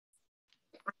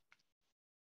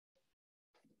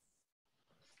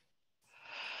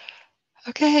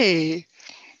Okay,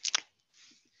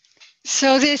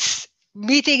 so this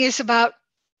meeting is about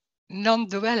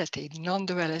non-duality.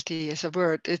 Non-duality is a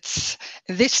word. It's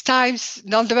this times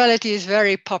non-duality is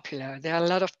very popular. There are a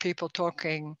lot of people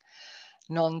talking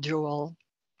non-dual.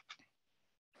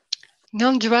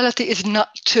 Non-duality is not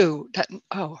two.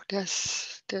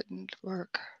 This didn't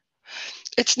work.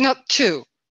 It's not two.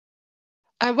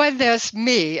 And when there's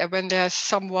me, and when there's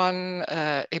someone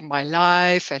in my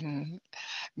life, and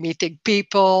meeting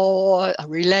people,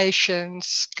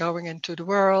 relations, going into the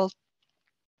world,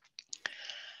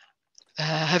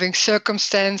 having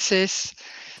circumstances,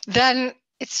 then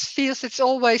it feels it's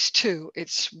always two.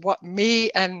 It's what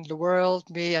me and the world,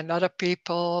 me and other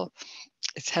people.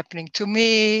 It's happening to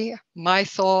me, my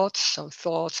thoughts, so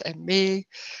thoughts and me.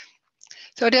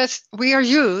 So we are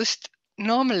used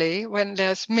normally when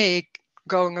there's me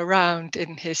going around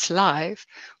in his life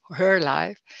or her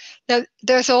life, that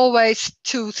there's always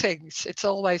two things. It's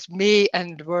always me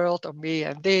and the world, or me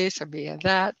and this, or me and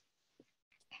that.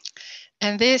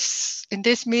 And in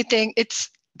this meeting,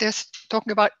 there's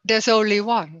talking about there's only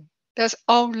one. There's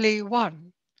only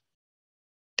one.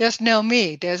 There's no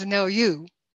me. There's no you.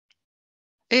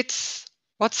 It's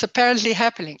what's apparently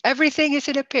happening. Everything is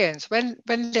in appearance. When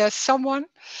there's someone,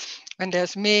 when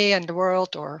there's me and the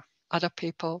world or other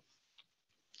people,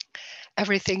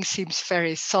 everything seems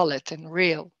very solid and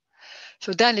real.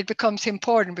 So then it becomes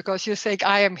important because you think,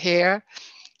 I am here.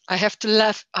 I have to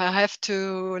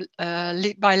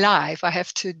lead my life. I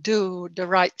have to do the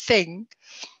right thing.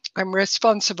 I'm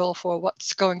responsible for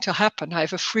what's going to happen. I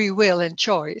have a free will and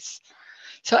choice.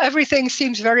 So everything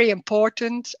seems very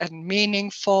important and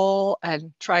meaningful,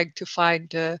 and trying to find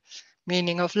the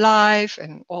meaning of life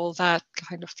and all that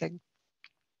kind of thing.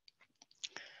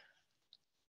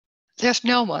 There's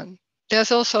no one.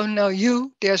 There's also no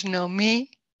you. There's no me.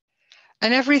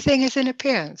 And everything is in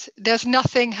appearance. There's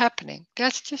nothing happening.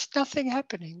 There's just nothing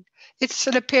happening. It's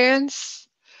an appearance.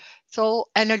 It's all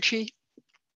energy,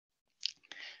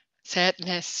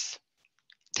 sadness,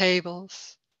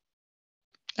 tables.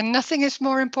 And nothing is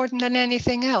more important than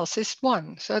anything else. It's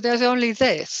one. So there's only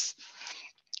this.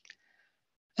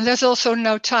 And there's also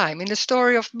no time. In the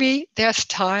story of me, there's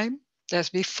time. There's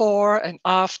before and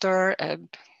after, and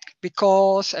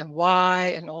because and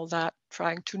why and all that,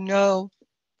 trying to know.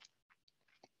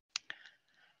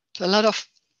 So a lot of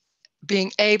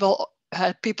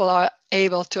people are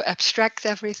able to abstract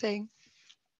everything.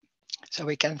 So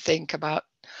we can think about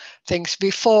things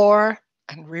before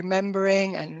and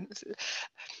remembering and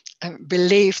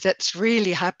believe that's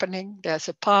really happening. There's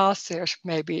a past,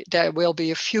 there will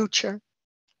be a future.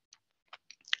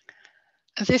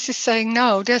 And this is saying,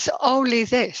 no, there's only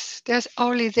this. There's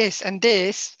only this. And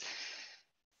this,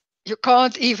 you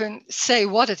can't even say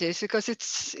what it is because it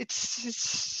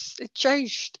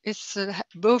changed. It's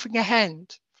moving a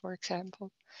hand, for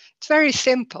example. It's very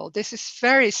simple. This is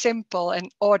very simple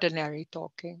and ordinary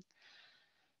talking.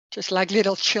 Just like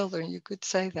little children, you could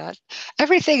say that.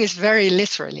 Everything is very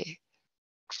literally.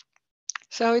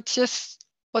 So it's just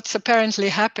what's apparently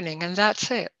happening, and that's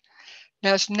it.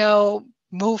 There's no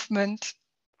movement.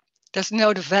 There's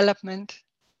no development.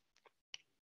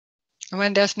 And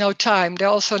when there's no time, there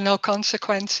are also no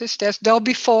consequences. There's no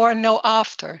before and no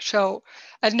after. So,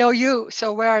 and no you.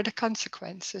 So where are the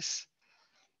consequences?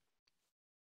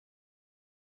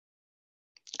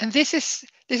 And this is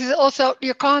also,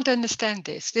 you can't understand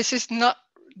this. This is not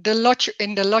the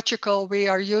logical we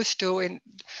are used to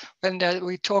when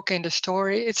we talk in the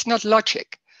story. It's not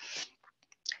logic.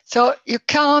 So you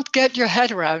can't get your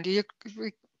head around it.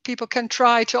 People can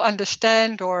try to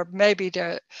understand, or maybe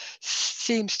there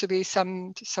seems to be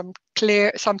something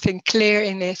clear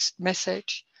in this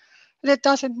message. But it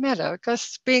doesn't matter,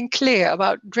 because being clear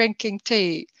about drinking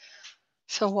tea,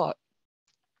 so what?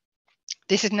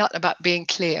 This is not about being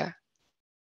clear.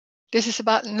 This is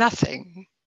about nothing.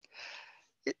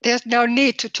 There's no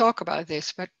need to talk about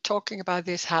this, but talking about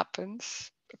this happens,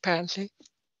 apparently.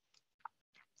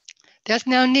 There's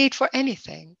no need for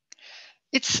anything.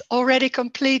 It's already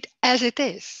complete as it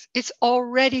is. It's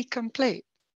already complete.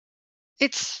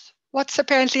 It's what's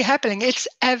apparently happening. It's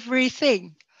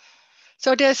everything.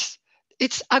 So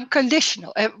it's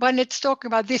unconditional. And when it's talking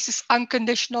about this is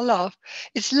unconditional love,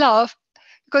 it's love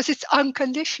because it's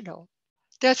unconditional.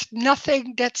 There's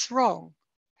nothing that's wrong.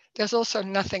 There's also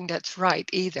nothing that's right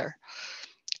either.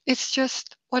 It's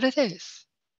just what it is.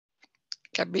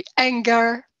 It can be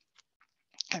anger,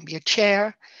 it can be a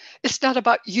chair. It's not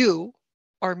about you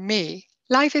or me.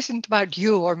 Life isn't about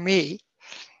you or me.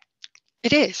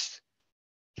 It is.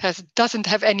 Doesn't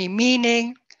have any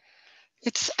meaning.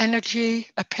 It's energy,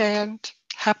 apparent,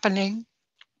 happening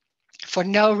for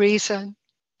no reason.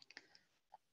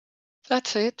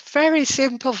 That's it. Very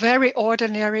simple, very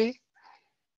ordinary.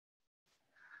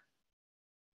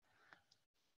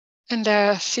 And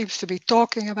there seems to be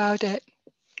talking about it.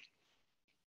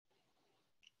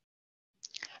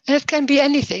 And it can be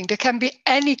anything. There can be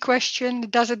any question.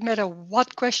 It doesn't matter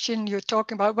what question you're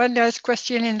talking about. When there's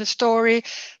question in the story,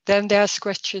 then there's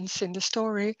questions in the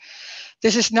story.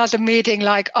 This is not a meeting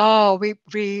like, oh,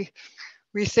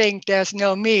 we think there's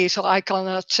no me, so I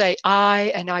cannot say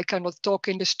I and I cannot talk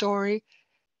in the story.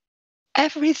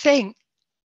 Everything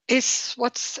is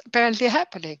what's apparently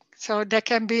happening. So there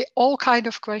can be all kind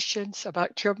of questions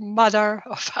about your mother,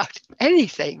 about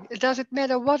anything. It doesn't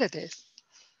matter what it is.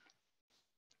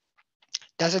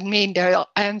 Doesn't mean there are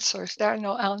answers. There are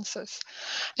no answers.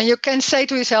 And you can say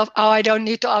to yourself, oh, I don't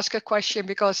need to ask a question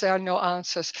because there are no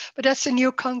answers. But that's a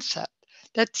new concept.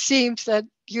 That seems that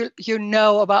you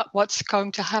know about what's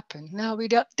going to happen. No, we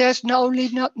don't. There's no, only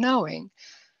not knowing.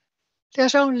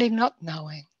 There's only not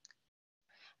knowing.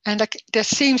 And there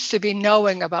seems to be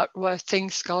knowing about what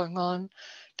things going on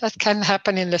that can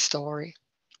happen in the story.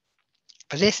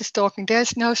 But this is talking,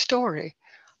 there's no story.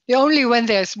 The only when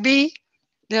there's me,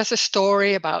 there's a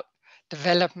story about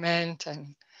development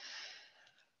and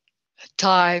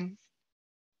time.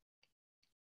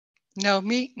 No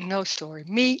me, no story.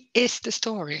 Me is the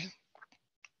story.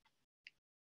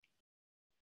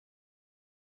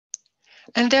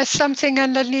 And there's something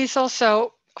underneath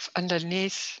also.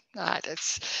 Underneath,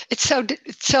 it's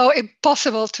so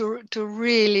impossible to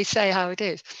really say how it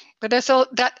is. But there's all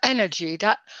that energy,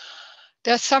 that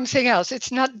there's something else. It's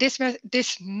not this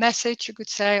message, you could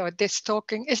say, or this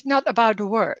talking. It's not about the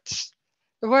words.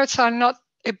 The words are not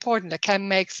important. They can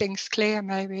make things clear,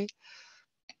 maybe.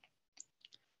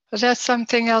 But there's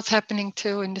something else happening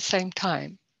too in the same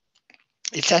time.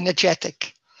 It's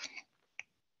energetic.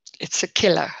 It's a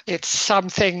killer. It's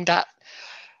something that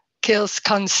kills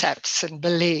concepts and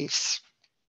beliefs.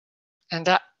 And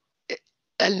that,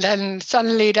 and then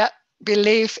suddenly that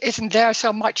belief isn't there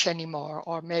so much anymore,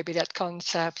 or maybe that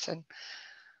concept, and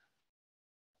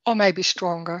or maybe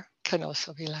stronger, can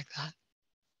also be like that.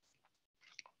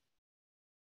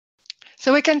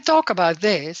 So we can talk about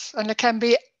this, and it can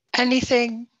be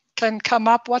anything can come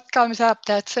up. What comes up,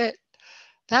 that's it.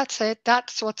 That's it.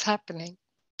 That's what's happening,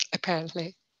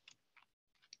 apparently.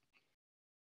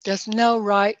 There's no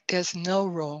right, there's no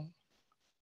wrong.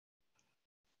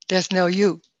 There's no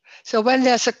you. So when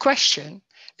there's a question,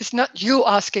 it's not you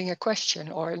asking a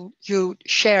question or you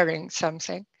sharing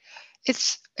something.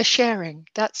 It's a sharing.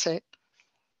 That's it.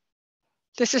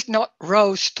 This is not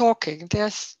Rose talking.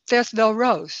 There's no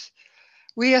Rose.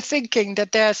 We are thinking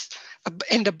that there's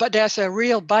a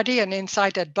real body, and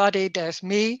inside that body there's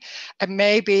me, and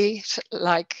maybe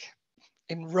like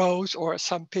in Rose or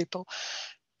some people,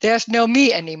 there's no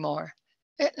me anymore.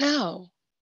 No,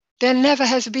 there never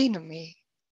has been a me.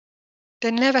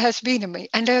 There never has been a me,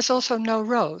 and there's also no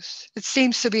Rose. It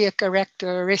seems to be a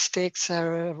characteristics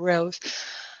Rose.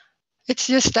 It's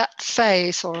just that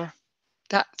face or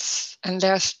that's, and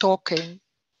there's talking,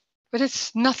 but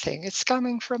it's nothing. It's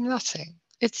coming from nothing.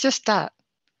 It's just that.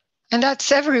 And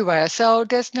that's everywhere. So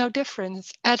there's no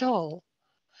difference at all.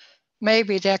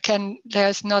 Maybe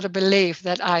there's not a belief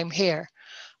that I'm here,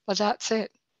 but that's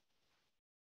it.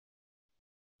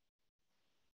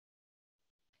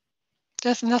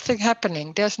 There's nothing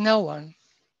happening. There's no one.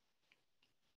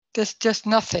 There's just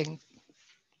nothing.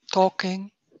 Talking,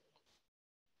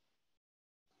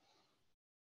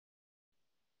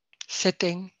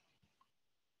 sitting.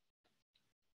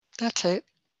 That's it.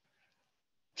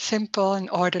 Simple and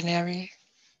ordinary.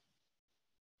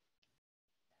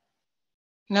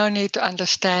 No need to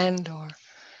understand or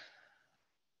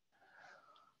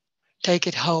take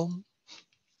it home.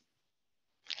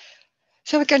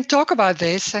 So we can talk about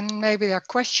this, and maybe there are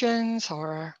questions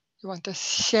or you want to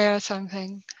share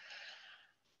something.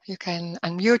 You can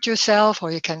unmute yourself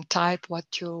or you can type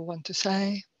what you want to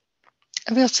say.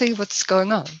 And we'll see what's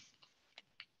going on.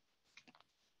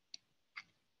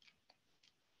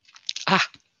 Ah,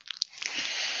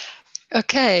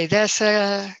 okay, there's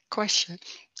a question.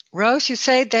 Rose, you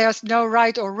say there's no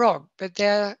right or wrong, but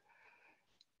there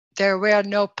were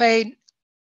no pain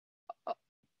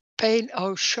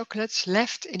au chocolates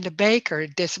left in the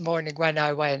bakery this morning when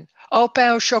I went. Oh, pain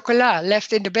au chocolat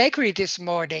left in the bakery this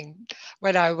morning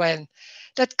when I went.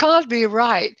 That can't be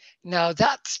right. No,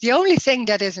 that's the only thing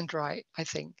that isn't right, I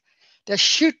think. There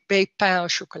should be pain au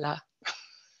chocolat.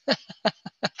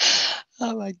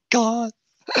 Oh my God.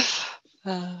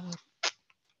 Uh,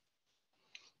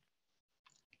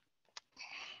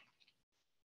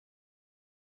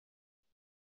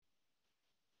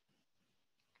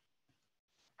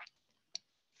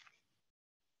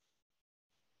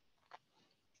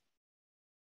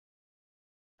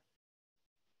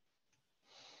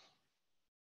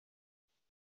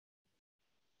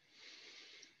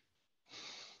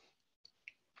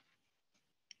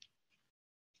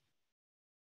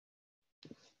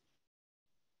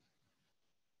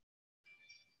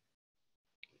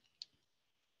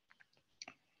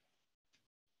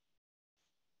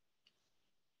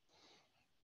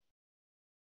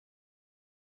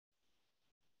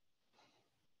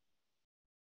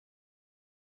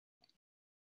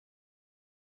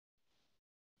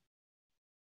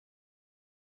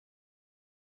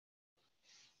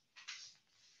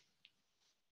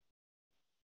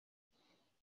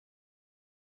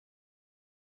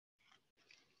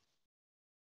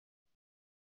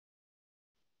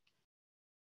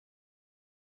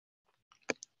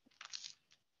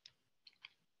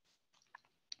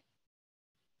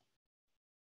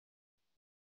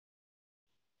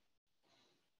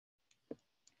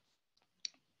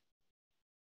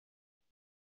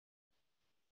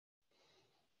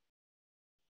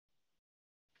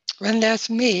 When there's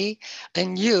me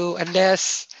and you and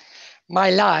there's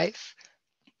my life,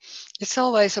 it's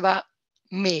always about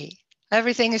me.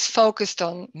 Everything is focused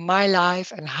on my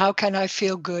life and how can I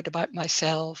feel good about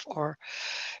myself, or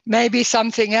maybe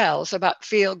something else about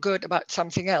feel good about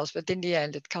something else. But in the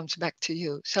end, it comes back to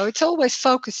you. So it's always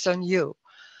focused on you.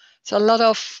 It's a lot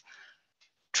of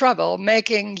trouble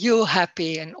making you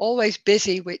happy and always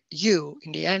busy with you.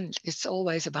 In the end, it's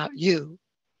always about you.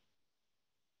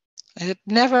 And it's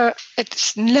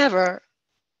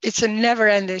a never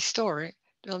ending story.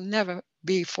 It'll never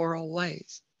be for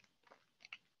always.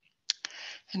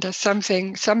 And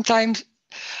sometimes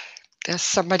there's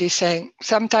somebody saying,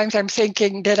 sometimes I'm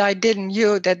thinking that I didn't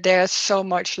knew that there's so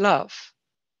much love.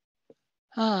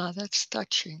 Ah, that's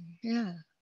touching. Yeah.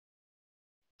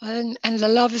 And the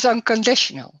love is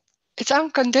unconditional. It's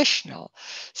unconditional.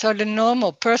 So the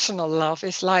normal personal love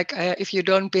is like if you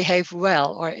don't behave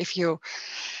well, or if you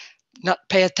not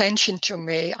pay attention to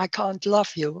me, I can't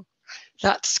love you.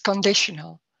 That's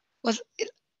conditional. Well,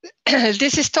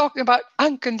 this is talking about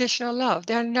unconditional love.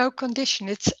 There are no condition.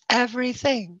 It's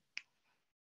everything.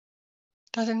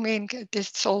 Doesn't mean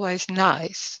it's always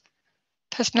nice.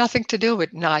 It has nothing to do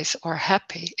with nice or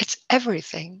happy. It's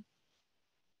everything.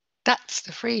 That's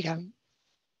the freedom.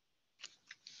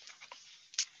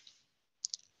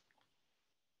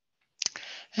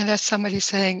 And there's somebody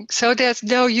saying, so there's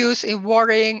no use in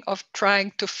worrying of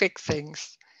trying to fix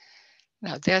things.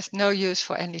 No, there's no use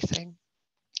for anything.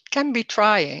 It can be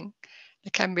trying.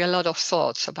 There can be a lot of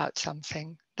thoughts about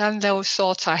something. Then those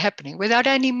thoughts are happening without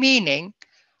any meaning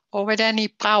or with any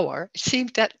power. It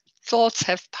seems that thoughts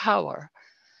have power.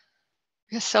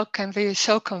 Can be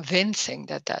so convincing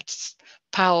that that's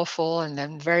powerful and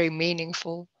then very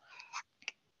meaningful.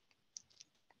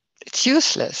 It's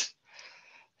useless.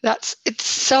 It's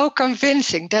so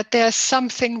convincing that there's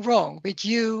something wrong with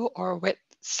you or with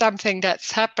something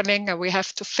that's happening and we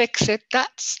have to fix it.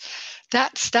 That's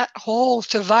that whole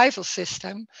survival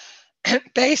system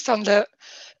based on the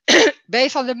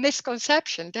based on the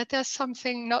misconception that there's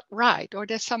something not right or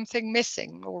there's something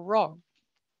missing or wrong.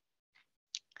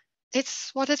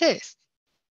 It's what it is.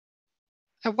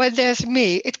 And when there's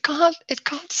me, it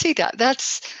can't see that.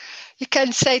 That's you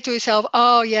can say to yourself,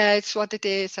 oh yeah, it's what it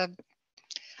is, and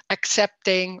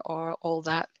accepting or all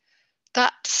that.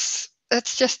 That's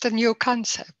just a new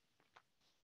concept.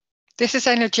 This is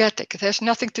energetic. It has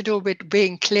nothing to do with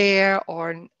being clear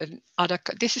or other.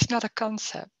 This is not a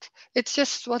concept. It's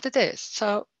just what it is.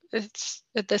 So it's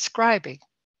describing.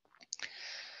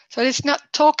 So it's not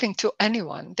talking to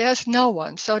anyone. There's no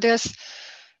one. So there's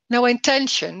no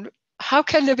intention. How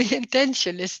can there be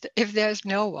intention if there's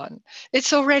no one?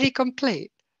 It's already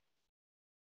complete.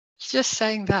 It's just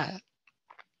saying that.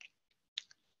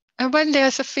 And when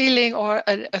there's a feeling or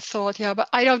a thought, yeah, but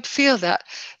I don't feel that,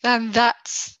 then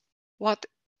that's what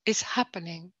is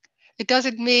happening. It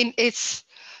doesn't mean it's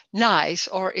nice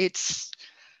or it's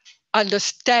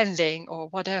understanding or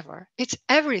whatever. It's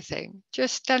everything.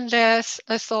 Just then there's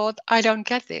a thought, I don't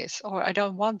get this or I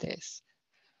don't want this.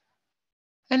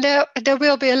 And there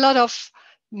will be a lot of,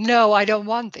 no, I don't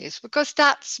want this, because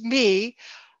that's me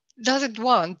doesn't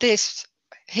want this,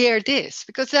 hear this,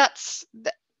 because that's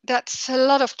a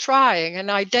lot of trying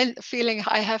and feeling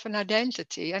I have an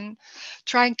identity and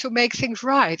trying to make things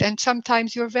right. And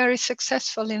sometimes you're very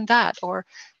successful in that, or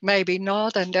maybe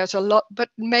not. And there's a lot, but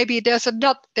maybe there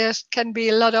can be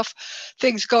a lot of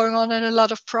things going on and a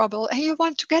lot of trouble, and you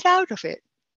want to get out of it.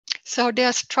 So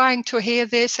there's trying to hear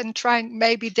this and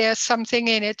maybe there's something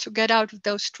in it to get out of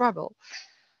those trouble.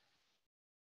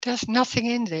 There's nothing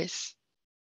in this.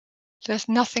 There's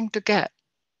nothing to get.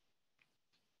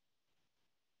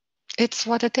 It's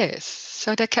what it is.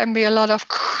 So there can be a lot of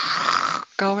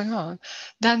going on.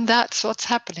 Then that's what's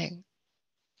happening.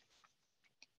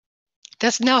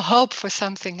 There's no hope for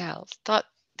something else. That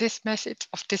this message,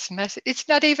 it's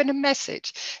not even a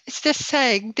message. It's just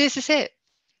saying, this is it.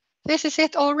 This is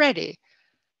it already.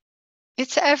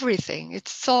 It's everything.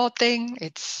 It's thoughting,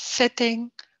 it's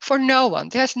sitting for no one.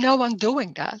 There's no one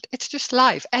doing that. It's just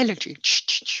life, energy,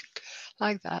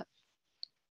 like that.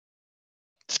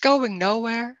 It's going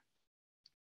nowhere.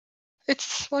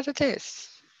 It's what it is.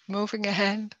 Moving a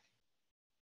hand,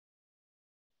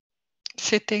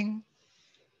 sitting,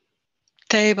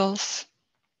 tables,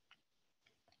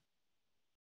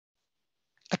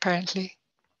 apparently.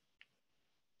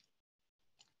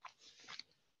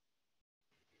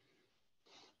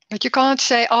 But you can't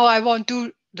say, oh, I won't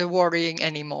do the worrying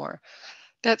anymore.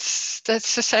 That's the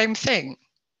same thing.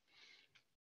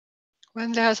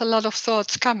 When there's a lot of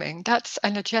thoughts coming, that's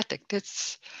energetic.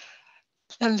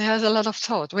 And there's a lot of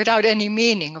thought without any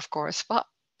meaning, of course, but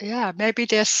yeah, maybe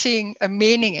they're seeing a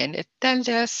meaning in it. Then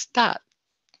there's that.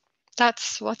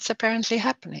 That's what's apparently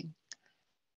happening.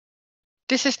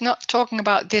 This is not talking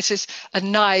about this is a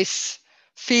nice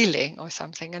feeling or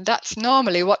something. And that's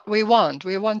normally what we want.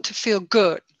 We want to feel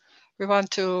good. We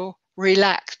want to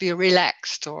relax, be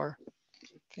relaxed, or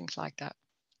things like that.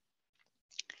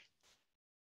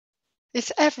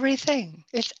 It's everything.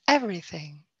 It's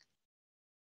everything.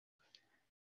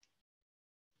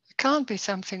 It can't be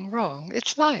something wrong.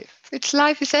 It's life. It's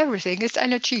life is everything. It's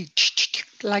energy.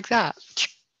 Like that.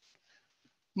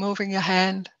 Moving your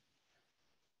hand,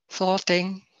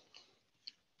 thoughting.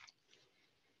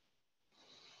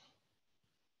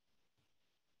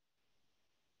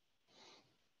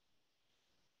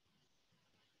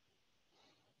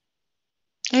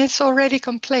 And it's already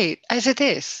complete as it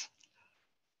is.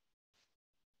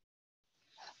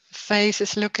 Face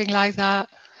is looking like that,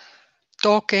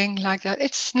 talking like that.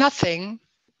 It's nothing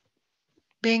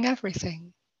being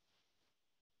everything.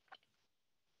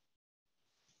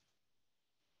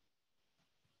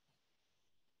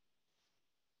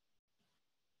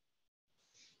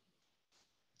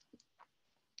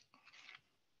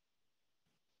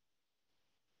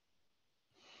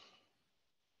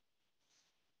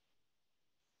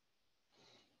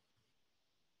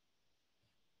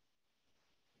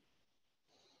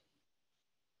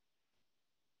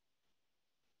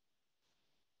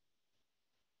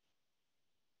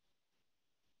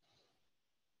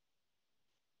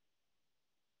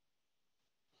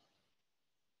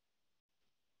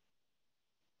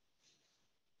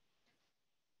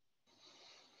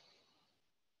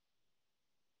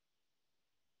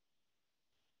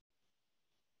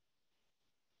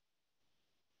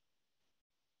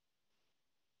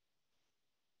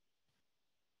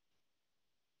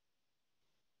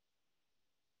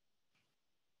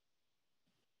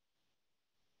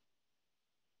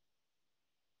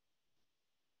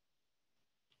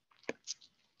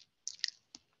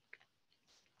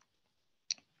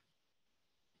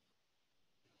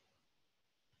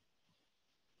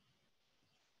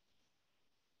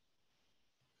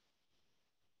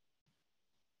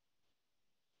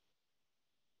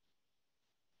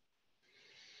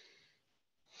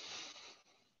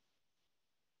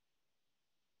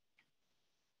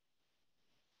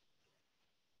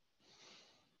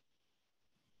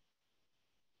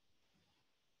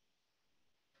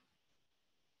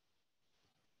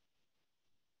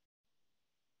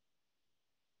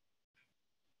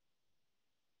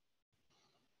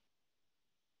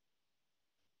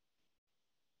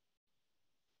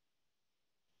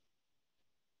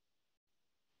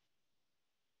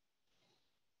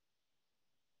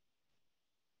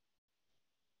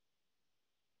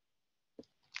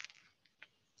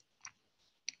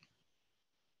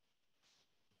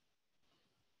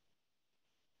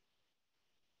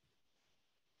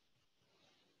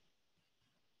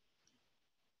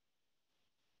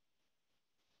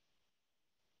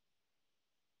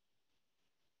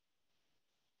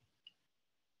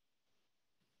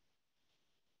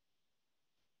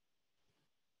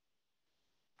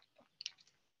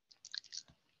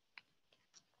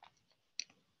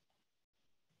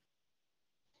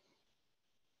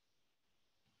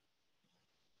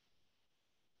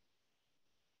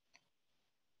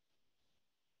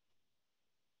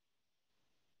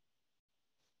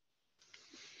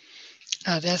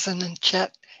 There's an in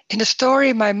chat. In the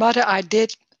story, my mother I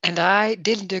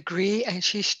didn't agree, and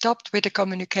she stopped with the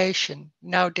communication.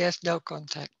 Now there's no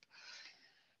contact.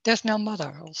 There's no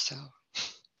mother also.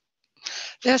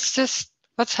 There's just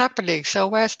what's happening. So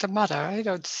where's the mother? I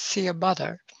don't see a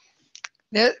mother.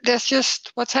 There's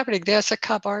just what's happening. There's a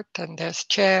cupboard and there's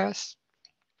chairs.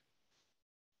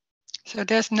 So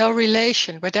there's no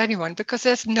relation with anyone because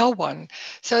there's no one.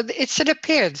 So it's an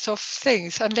appearance of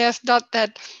things, and there's not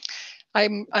that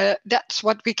that's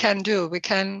what we can do. We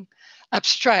can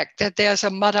abstract that there's a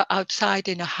mother outside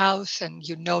in a house, and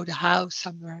you know the house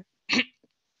somewhere.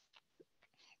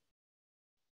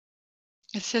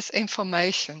 It's just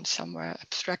information somewhere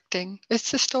abstracting.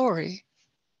 It's a story.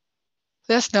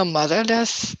 There's no mother.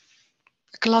 There's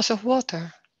a glass of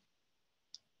water,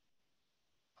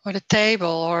 or the table,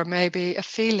 or maybe a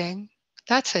feeling.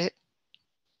 That's it.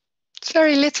 It's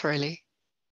very literally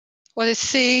what is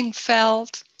seen,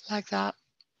 felt, like that.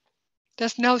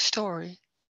 There's no story.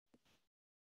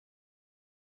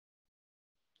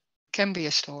 Can be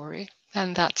a story,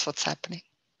 and that's what's happening.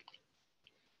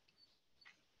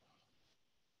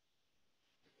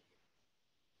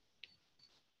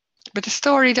 But the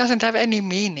story doesn't have any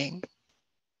meaning.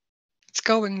 It's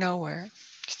going nowhere.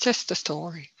 It's just a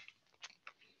story.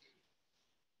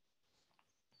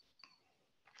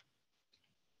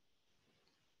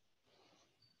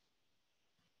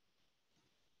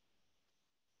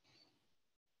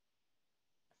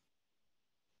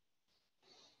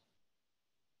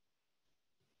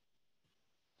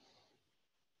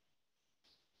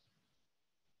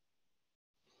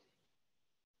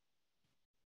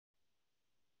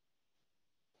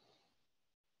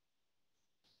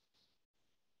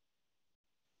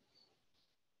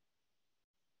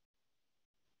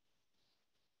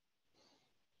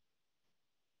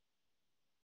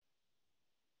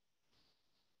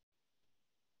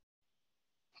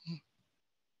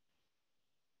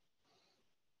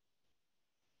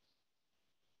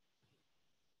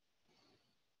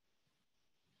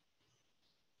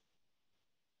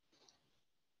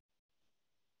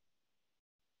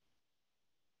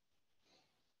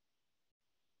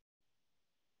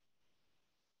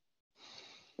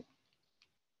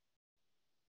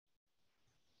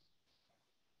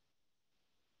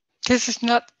 This is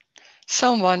not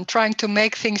someone trying to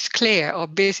make things clear or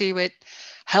busy with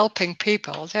helping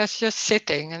people. They're just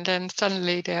sitting, and then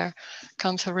suddenly there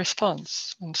comes a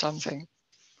response on something.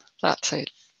 That's it.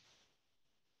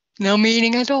 No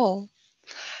meaning at all.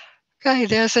 Okay,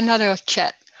 there's another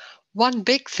chat. One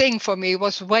big thing for me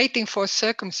was waiting for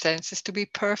circumstances to be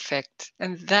perfect,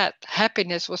 and that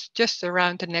happiness was just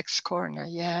around the next corner.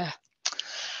 Yeah.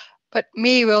 But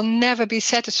me will never be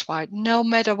satisfied, no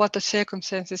matter what the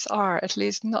circumstances are, at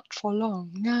least not for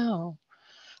long. No.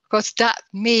 Because that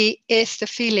me is the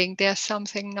feeling there's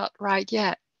something not right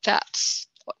yet. That's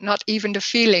not even the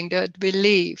feeling, the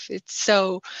belief.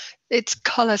 It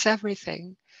colors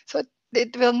everything. So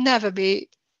it will never be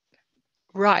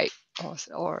right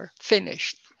or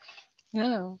finished.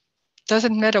 No,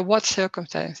 doesn't matter what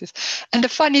circumstances. And the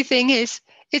funny thing is,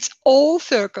 it's all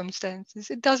circumstances.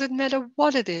 It doesn't matter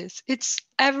what it is. It's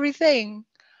everything.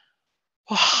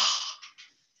 Wow,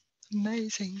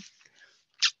 amazing.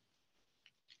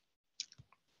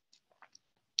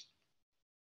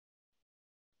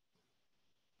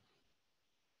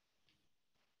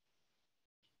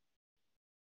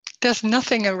 There's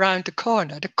nothing around the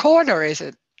corner. The corner is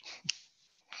it.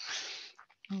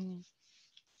 Mm,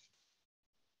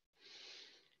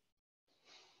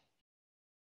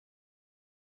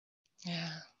 yeah.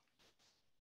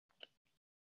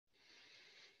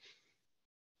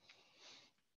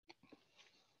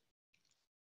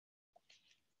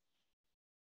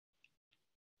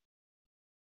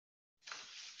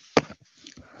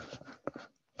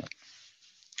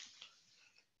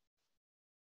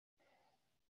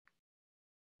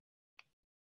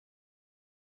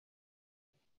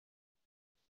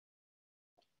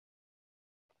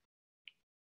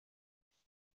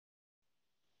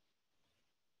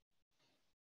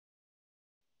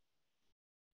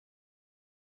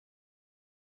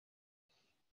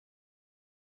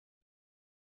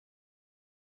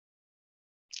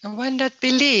 And when that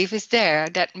belief is there,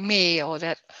 that me or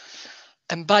that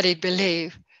embodied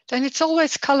belief, then it's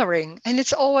always coloring, and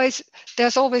there's always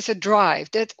a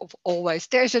drive.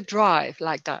 There's a drive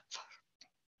like that.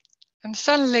 And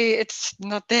suddenly it's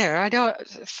not there. I don't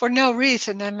for no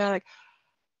reason. And I'm like,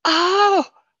 oh,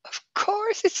 of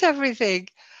course it's everything.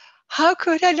 How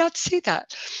could I not see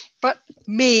that? But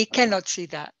me cannot see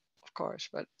that, of course,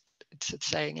 but it's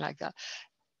saying like that.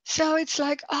 So it's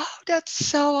like, oh, that's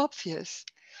so obvious.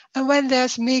 And when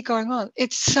there's me going on,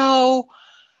 it's so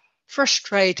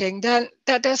frustrating that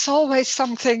there's always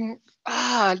something,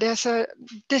 there's a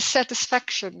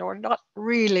dissatisfaction or not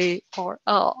really, or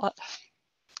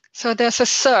so there's a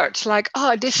search like,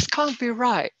 this can't be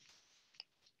right.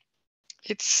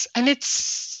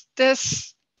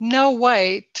 There's no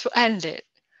way to end it.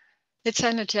 It's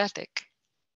energetic.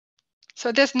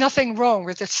 So there's nothing wrong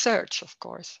with the search, of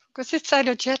course, because it's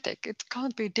energetic. It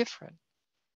can't be different,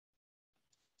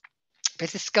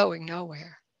 but it's going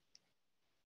nowhere.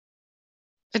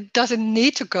 It doesn't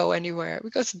need to go anywhere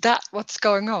because that's what's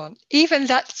going on. Even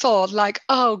that thought, like,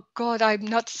 oh God, I'm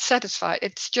not satisfied.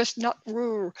 It's just not.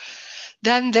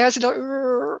 Then there's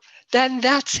no. Then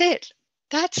that's it.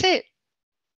 That's it.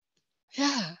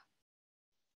 Yeah,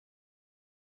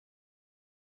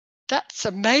 that's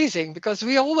amazing because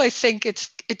we always think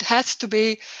it has to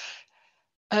be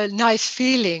a nice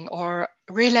feeling or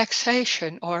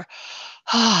relaxation or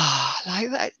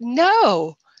like that.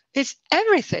 No, it's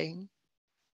everything.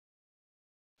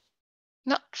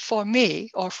 Not for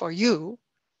me or for you,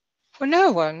 for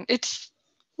no one. It's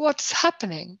what's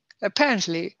happening,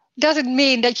 apparently. Doesn't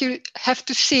mean that you have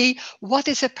to see what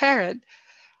is apparent.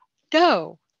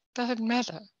 No, doesn't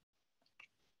matter.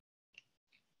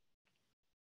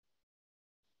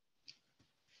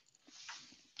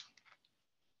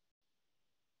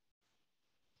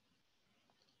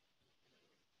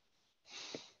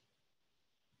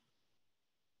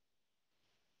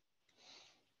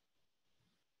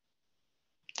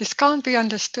 This can't be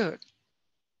understood.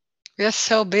 We are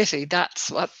so busy. That's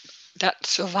what that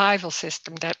survival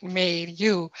system that made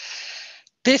you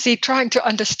busy trying to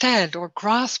understand or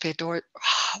grasp it or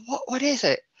what is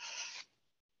it?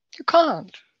 You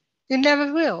can't. You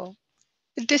never will.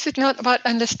 This is not about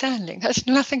understanding. It has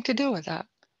nothing to do with that.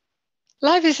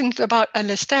 Life isn't about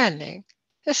understanding.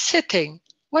 Just sitting.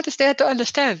 What is there to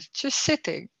understand? Just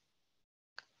sitting.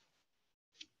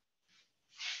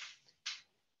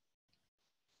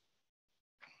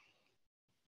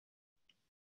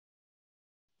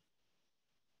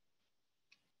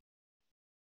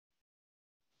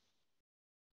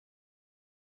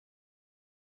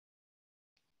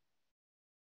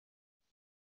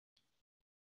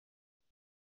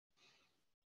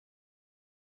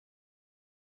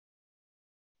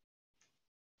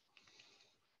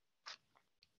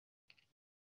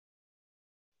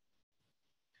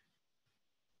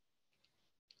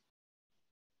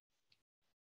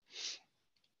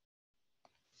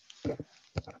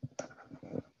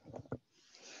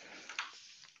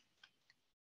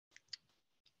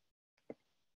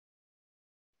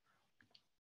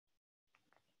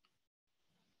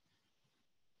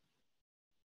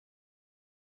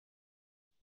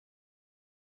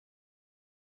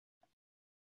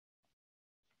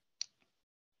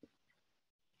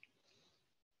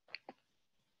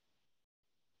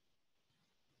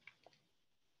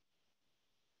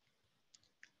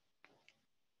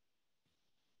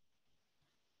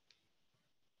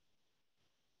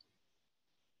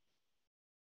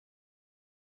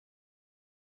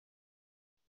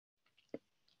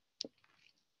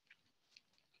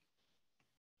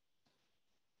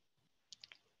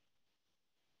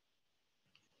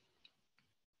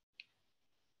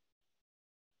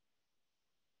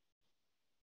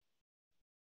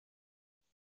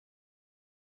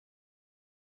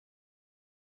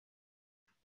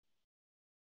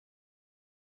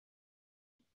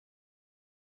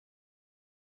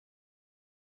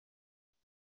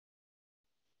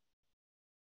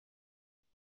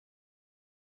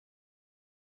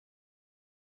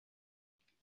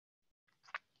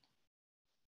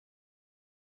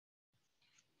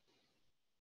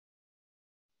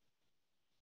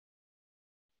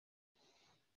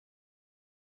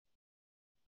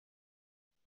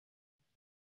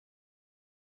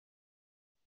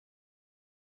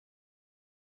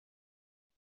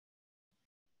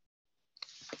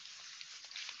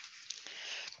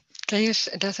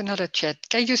 There's another chat.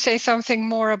 Can you say something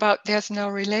more about there's no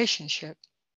relationship?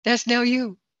 There's no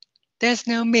you. There's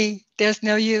no me. There's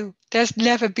no you. There's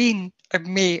never been a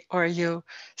me or a you.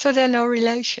 So there are no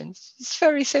relations. It's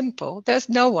very simple. There's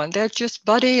no one. There's just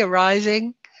body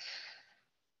arising.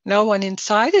 No one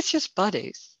inside. It's just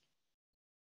bodies.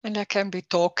 And there can be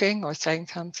talking or saying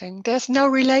something. There's no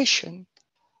relation.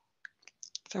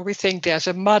 So we think there's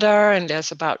a mother and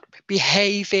there's about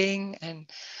behaving and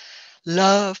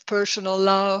love, personal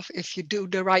love, if you do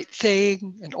the right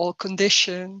thing and all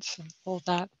conditions and all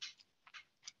that.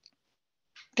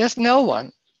 There's no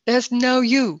one. There's no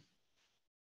you.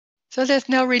 So there's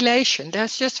no relation.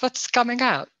 There's just what's coming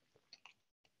out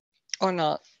or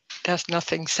not. There's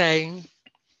nothing saying.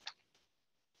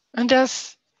 And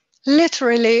there's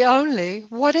literally only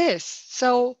what is.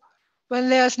 So when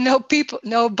there's no people,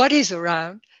 no bodies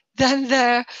around, then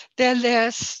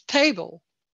there's table.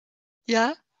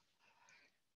 Yeah?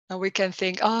 And we can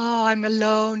think, oh, I'm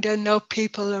alone, there are no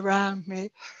people around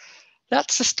me.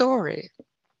 That's the story.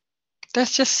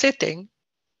 That's just sitting,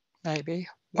 maybe,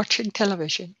 watching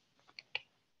television.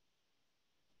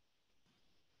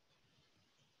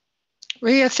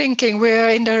 We are thinking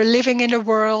living in a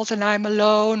world and I'm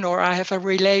alone, or I have a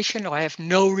relation, or I have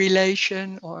no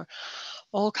relation, or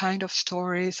all kind of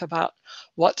stories about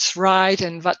what's right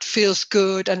and what feels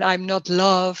good and I'm not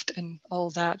loved and all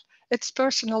that. It's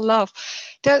personal love.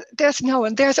 There's no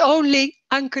one. There's only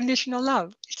unconditional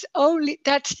love.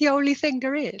 That's the only thing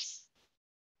there is.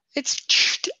 It's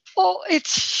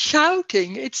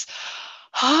shouting. It's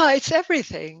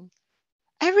everything.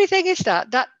 Everything is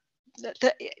that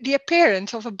the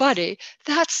appearance of a body.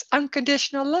 That's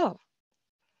unconditional love.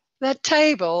 That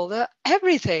table,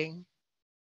 everything.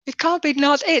 It can't be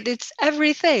not it. It's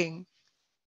everything.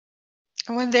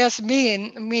 And when there's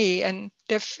me and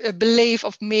the belief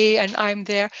of me and I'm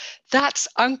there, that's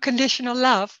unconditional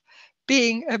love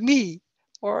being a me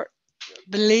or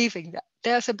believing that.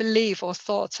 There's a belief or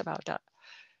thoughts about that.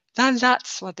 Then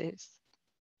that's what is.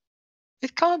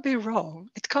 It can't be wrong.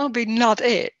 It can't be not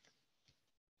it.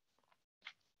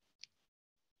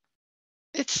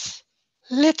 It's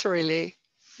literally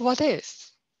what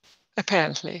is,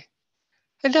 apparently.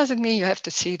 It doesn't mean you have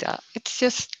to see that.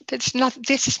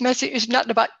 This message is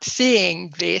not about seeing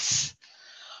this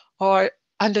or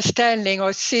understanding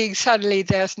or seeing suddenly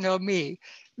there's no me.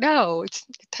 No,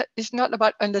 it's not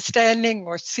about understanding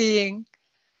or seeing.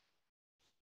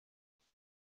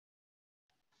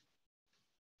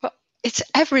 But it's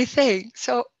everything.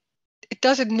 So it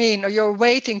doesn't mean you're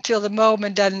waiting till the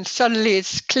moment and suddenly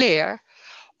it's clear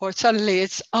or suddenly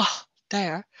it's,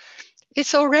 there.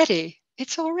 It's already.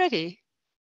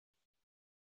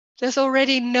 There's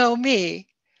already no me.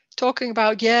 Talking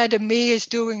about, the me is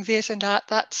doing this and that,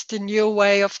 that's the new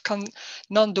way of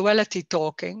non-duality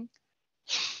talking.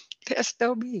 There's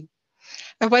no me.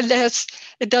 And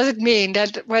it doesn't mean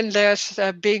that when there's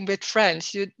being with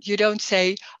friends, you don't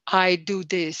say, I do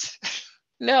this.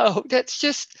 No, that's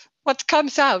just what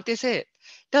comes out, is it?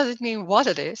 Doesn't mean what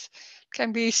it is. It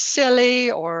can be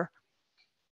silly or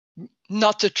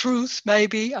not the truth,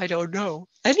 maybe. I don't know.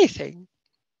 Anything.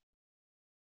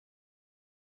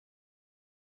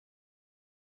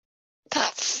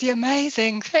 That's the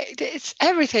amazing thing. It's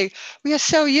everything. We are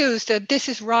so used that this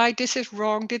is right, this is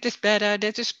wrong, this is better,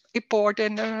 this is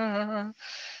important.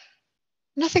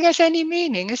 Nothing has any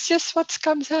meaning. It's just what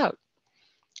comes out.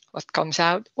 What comes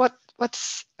out,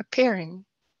 what's appearing.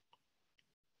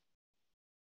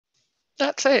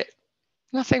 That's it.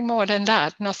 Nothing more than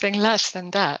that, nothing less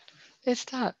than that. It's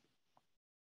that.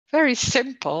 Very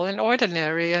simple and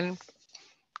ordinary and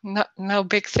no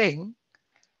big thing.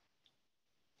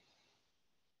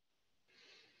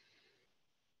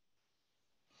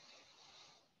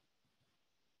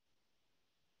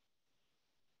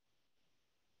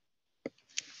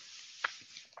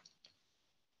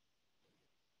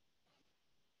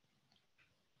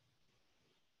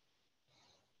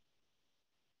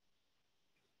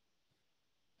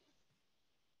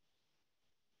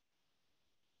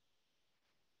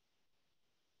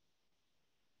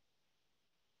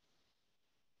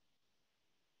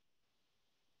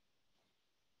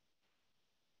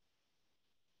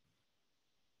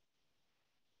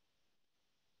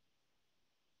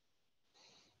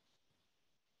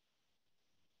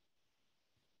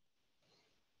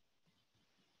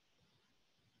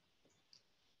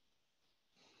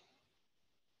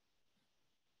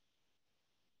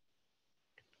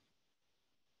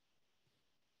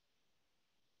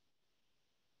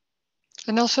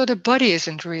 And also the body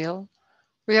isn't real.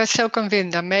 We are so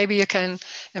convinced that maybe you can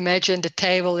imagine the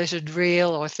table isn't real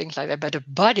or things like that, but the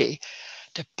body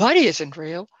isn't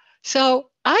real. So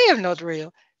I am not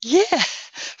real. Yeah,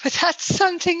 but that's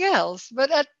something else.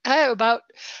 But about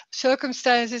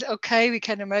circumstances, okay, we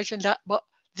can imagine that. But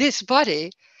this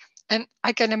body, and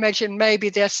I can imagine maybe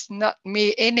there's not me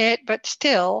in it, but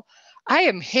still, I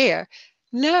am here.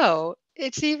 No,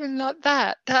 it's even not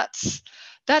that. That's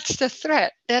the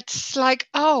threat. That's like,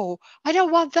 oh, I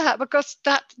don't want that because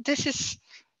this is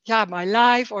yeah, my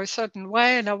life or a certain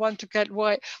way, and I want to get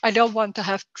away. I don't want to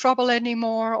have trouble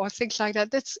anymore or things like that.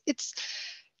 It's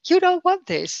you don't want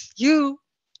this. You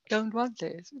don't want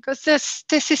this because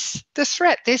this is the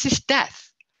threat. This is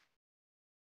death.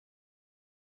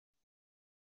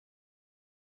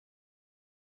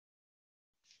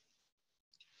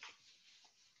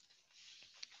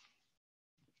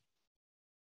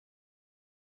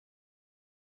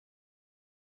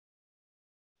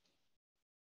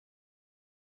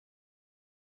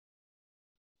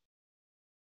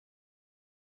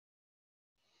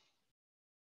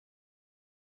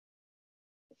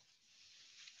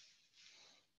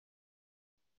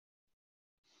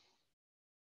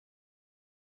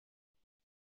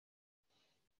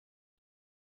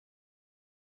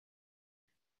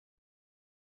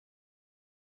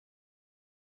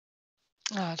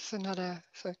 Ah, that's another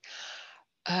thing.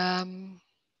 Um,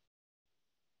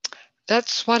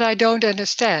 That's what I don't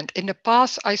understand. In the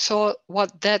past, I saw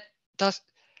what that does.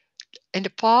 In the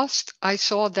past, I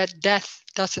saw that death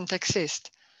doesn't exist.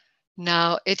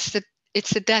 Now it's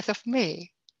the death of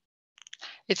me.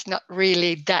 It's not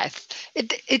really death.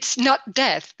 It's not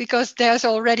death because there's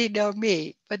already no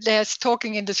me. But there's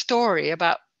talking in the story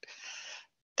about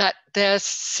that there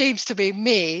seems to be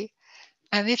me,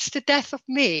 and it's the death of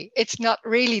me. It's not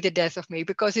really the death of me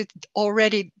because it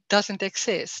already doesn't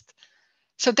exist.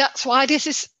 So that's why this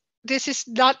is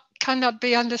not cannot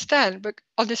be understood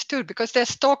because they're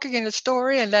talking in a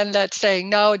story and then they're saying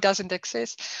no, it doesn't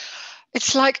exist.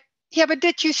 It's like, yeah, but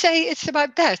did you say it's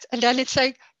about death? And then it's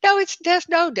saying, no, there's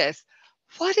no death.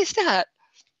 What is that?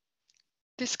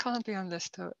 This can't be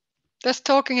understood. There's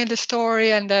talking in the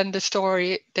story and then the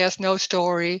story, there's no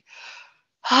story.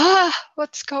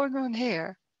 What's going on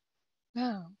here?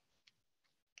 No.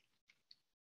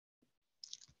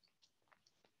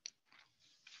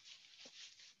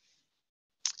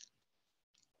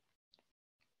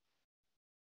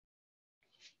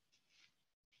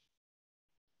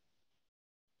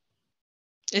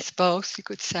 It's both, you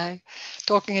could say.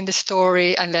 Talking in the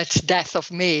story and that's death of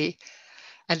me.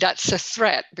 And that's a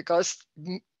threat because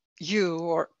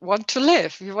you want to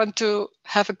live, you want to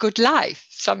have a good life,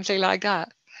 something like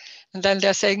that. And then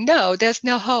they're saying, no, there's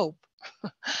no hope.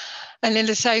 And in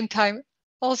the same time,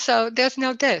 also, there's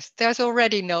no death. There's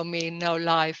already no me, no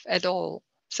life at all.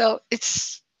 So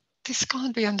this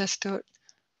can't be understood.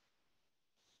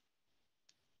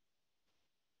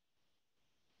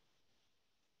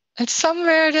 And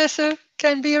somewhere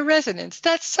can be a resonance.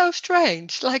 That's so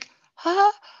strange. Like,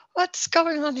 what's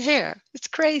going on here? It's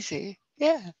crazy.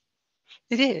 Yeah,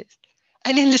 it is.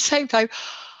 And in the same time,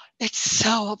 it's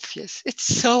so obvious. It's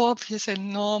so obvious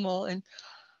and normal. And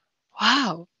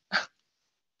wow,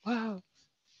 wow.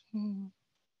 Hmm.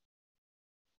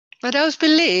 But those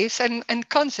beliefs and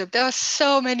concepts, there are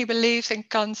so many beliefs and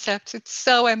concepts. It's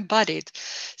so embodied.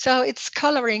 So it's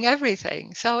coloring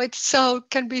everything. So it's so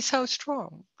can be so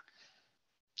strong.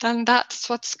 And that's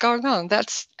what's going on.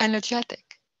 That's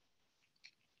energetic.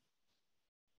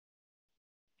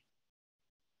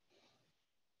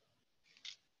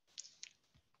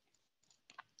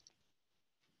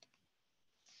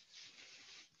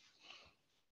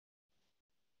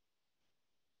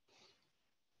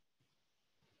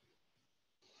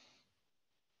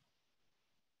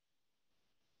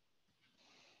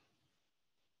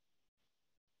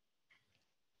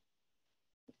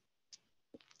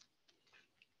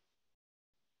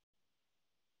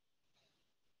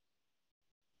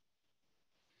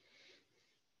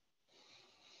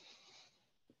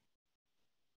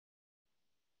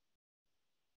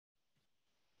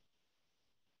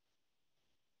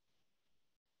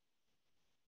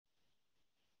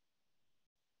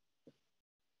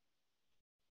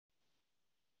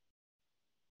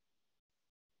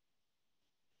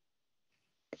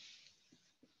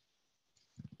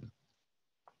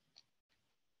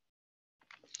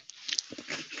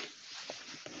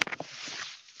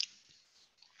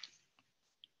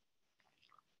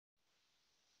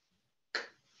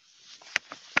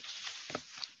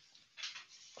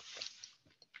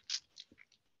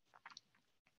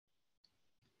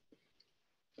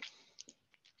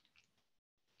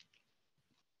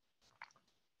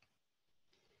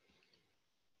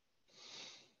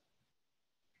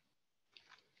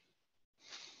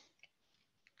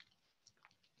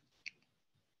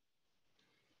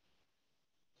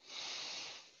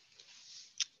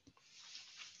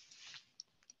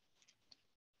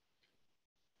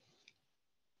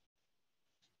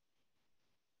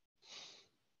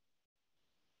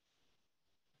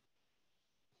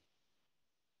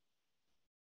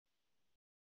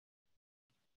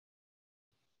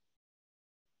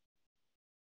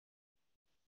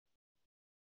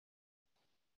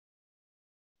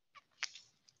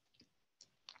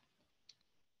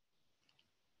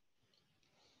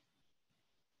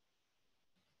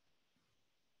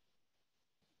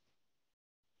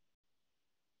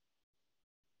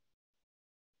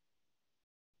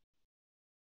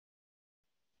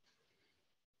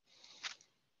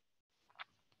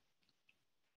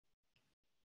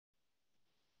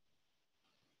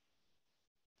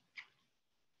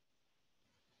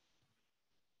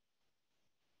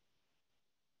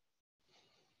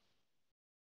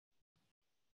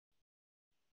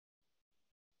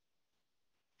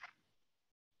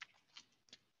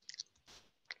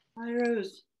 Hi,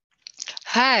 Rose.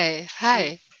 Hi,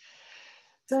 hi.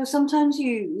 So sometimes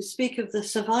you speak of the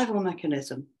survival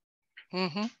mechanism,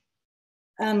 Mm-hmm.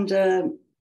 and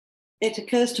it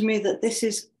occurs to me that this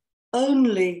is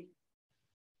only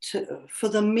for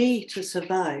the me to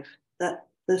survive. That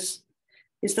this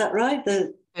is that right?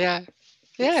 Yeah,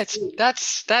 yeah.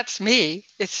 That's me.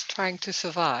 It's trying to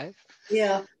survive.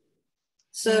 Yeah. Yeah.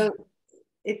 So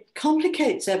it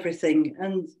complicates everything,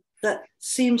 and that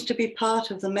seems to be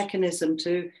part of the mechanism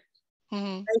to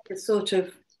Mm-hmm. make a sort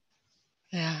of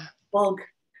Yeah. bog.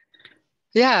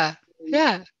 Yeah.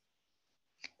 Yeah.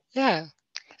 Yeah.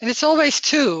 And it's always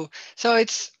two. So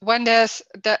it's when there's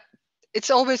that. It's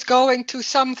always going to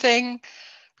something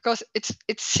because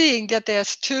it's seeing that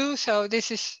there's two. So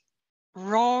this is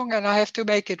wrong and I have to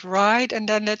make it right, and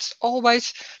then it's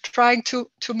always trying to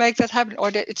make that happen,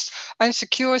 or that it's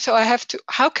insecure, so I have to,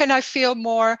 how can I feel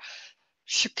more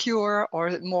secure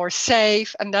or more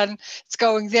safe, and then it's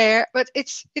going there, but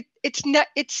it's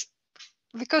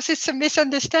because it's a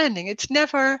misunderstanding. It's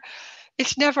never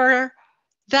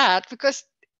that, because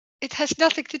it has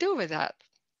nothing to do with that,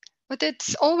 but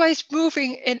it's always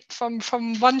moving in from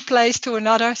one place to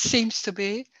another, seems to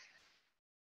be,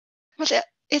 but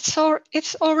it's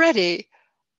already,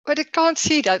 but it can't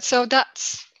see that. So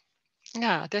that's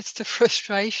the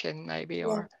frustration, maybe, Yeah.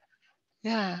 or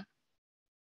yeah.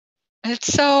 And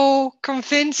it's so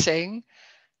convincing.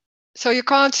 So you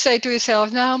can't say to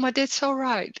yourself, "No, but it's all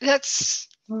right." That's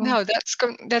Mm. no,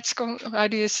 how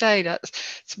do you say that?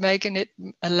 It's making it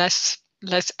a less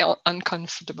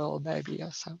uncomfortable, maybe,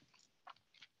 or so.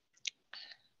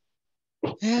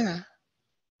 Yeah.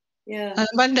 Yeah. And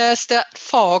when there's that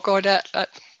fog or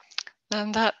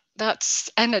then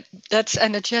that's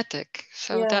energetic.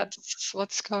 So Yeah. that's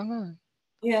what's going on.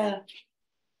 Yeah.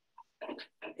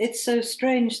 It's so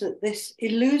strange that this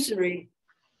illusory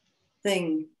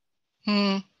thing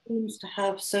Hmm. seems to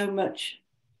have so much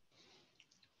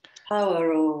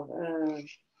power, or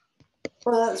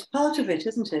well, that's part of it,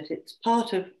 isn't it? It's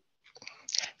part of,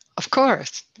 Of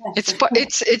course,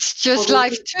 yes. it's just Well,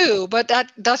 life too, but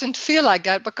that doesn't feel like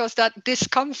that, because that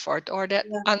discomfort or that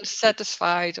yeah,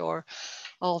 unsatisfied or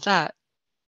all that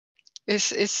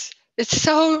is it's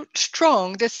so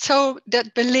strong.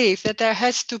 That belief that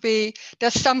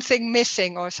there's something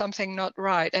missing or something not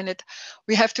right, and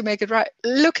we have to make it right.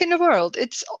 Look in the world;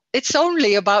 it's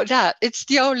only about that. It's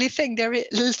the only thing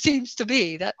seems to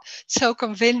be that so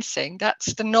convincing.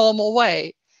 That's the normal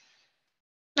way.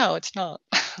 No, it's not.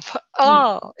 But,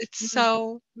 mm, it's mm,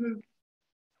 so. mm,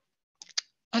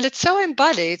 And it's so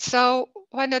embodied. So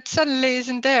when it suddenly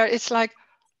isn't there, it's like,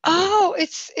 oh,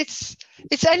 it's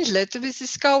endless. This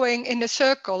is going in a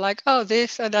circle, like, oh,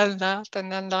 this and then that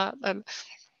and then that, and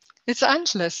it's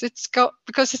endless.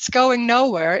 Because it's going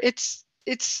nowhere. It's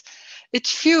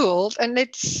fueled, and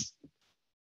it's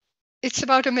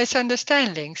about a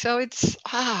misunderstanding. So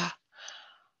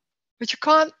but you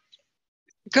can't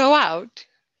go out.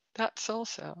 That's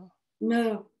also.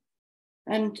 no,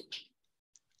 and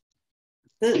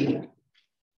the,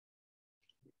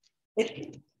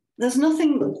 it, there's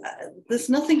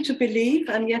nothing to believe,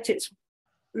 and yet it's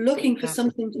looking for Yeah.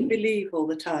 something to believe all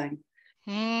the time.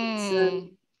 It's, Hmm.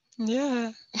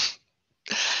 Yeah.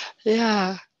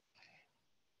 Yeah.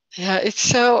 Yeah. It's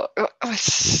so.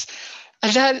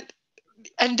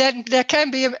 And then there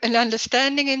can be an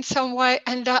understanding in some way,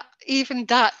 and that even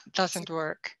that doesn't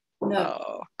work. no,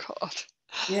 Oh God.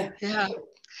 yeah, Yeah.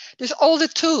 There's all the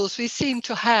tools we seem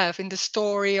to have in the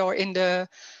story or in the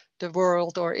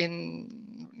world or in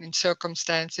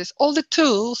circumstances, all the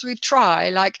tools we try,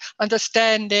 like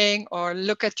understanding or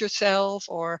look at yourself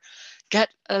or get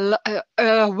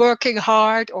working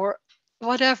hard or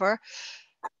whatever.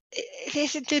 It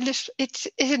isn't in this, it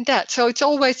isn't that. So it's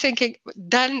always thinking,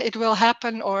 then it will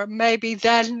happen, or maybe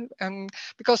then,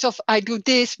 because of I do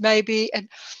this, maybe, and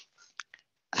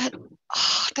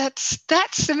that's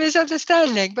the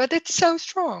misunderstanding, but it's so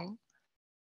strong.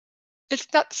 It's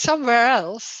not somewhere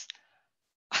else.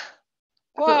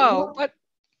 but Wow, but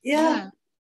yeah, yeah,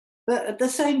 but at the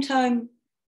same time,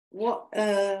 what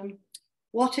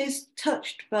what is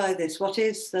touched by this? What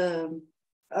is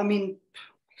I mean,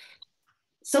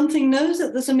 something knows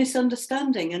that there's a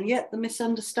misunderstanding, and yet the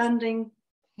misunderstanding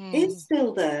is hmm,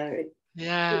 still there.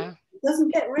 yeah, It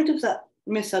doesn't get rid of that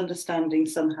misunderstanding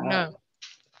somehow. no,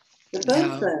 They're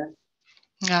both no, there.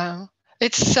 no.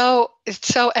 It's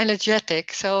so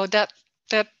energetic. So that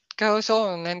goes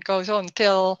on and goes on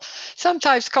till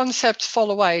sometimes concepts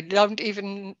fall away. Don't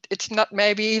even It's not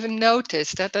maybe even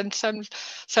noticed that, then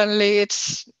suddenly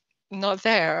it's not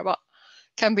there. But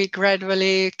can be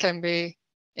gradually, can be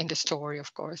in the story,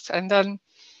 of course, and then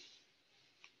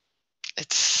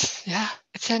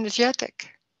it's energetic.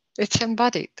 It's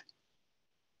embodied.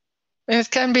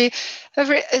 It can be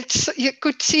you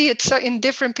could see it so in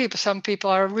different people. Some people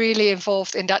are really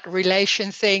involved in that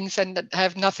relation things and that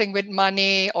have nothing with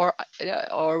money or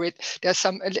with there's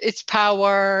some it's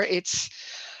power.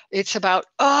 It's about,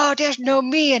 oh, there's no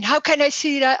me and how can I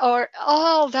see that or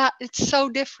all that. It's so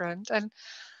different. And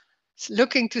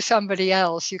looking to somebody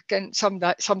else, you can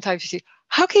sometimes you see,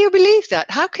 how can you believe that?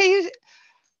 How can you?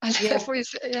 And Yeah,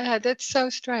 yeah, that's so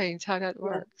strange how that yeah,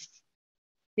 works.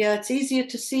 yeah. It's easier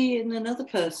to see in another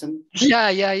person. Yeah.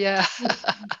 Yeah.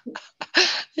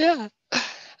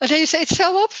 And then you say it's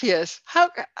so obvious. How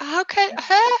can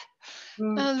huh?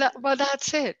 Mm, And well,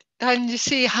 that's it. And you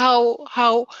see how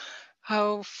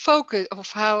focused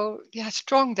of how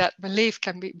strong that belief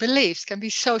can be. Beliefs can be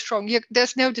so strong.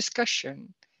 There's no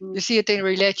discussion. You mm. see it in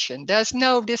religion. There's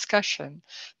no discussion.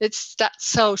 It's that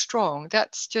so strong.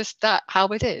 That's just that how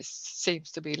it is.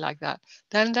 Seems to be like that.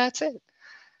 Then that's it.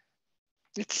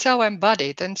 It's so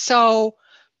embodied and so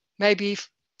maybe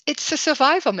it's a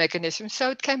survival mechanism, so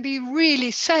it can be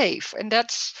really safe, and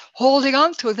that's holding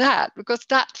on to that because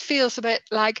that feels a bit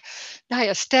like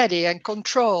steady and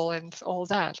control and all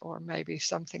that, or maybe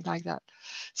something like that.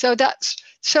 So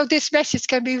this message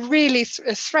can be really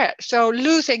a threat. So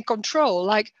losing control,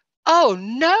 like, oh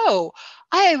no,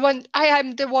 I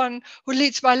am the one who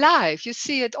leads my life. You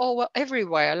see it all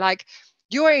everywhere, like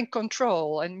you're in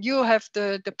control and you have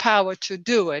the power to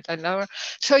do it. And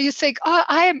so you think, oh,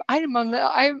 I'm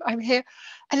here,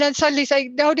 and then suddenly say,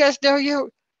 no, there's no you.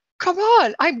 Come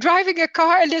on, I'm driving a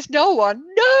car and there's no one.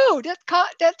 No,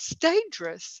 that's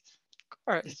dangerous. Of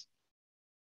course,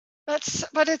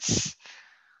 but it's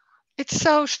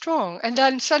so strong. And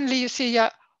then suddenly you see,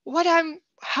 yeah,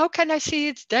 how can I see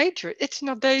it's dangerous? It's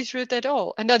not dangerous at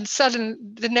all. And then suddenly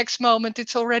the next moment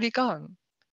it's already gone.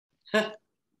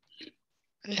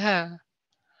 Yeah,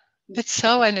 it's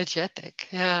so energetic.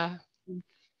 Yeah.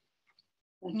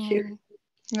 Thank you. Mm.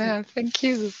 Yeah, thank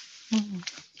you. Mm.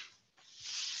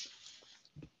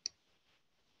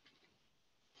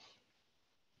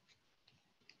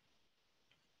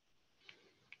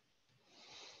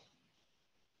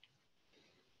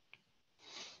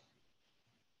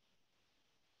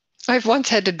 I've once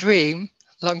had a dream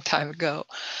a long time ago,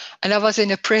 and I was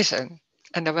in a prison,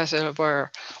 and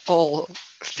were all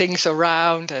things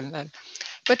around,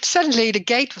 but suddenly the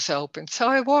gate was open, so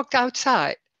I walked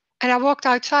outside, and I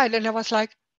was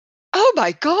like, "Oh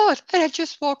my God!" And I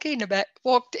just walked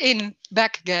in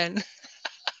back again.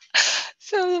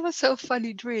 So it was so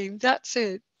funny dream. That's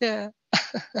it. Yeah.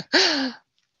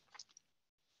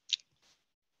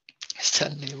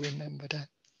 Suddenly remember that.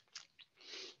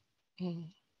 Mm.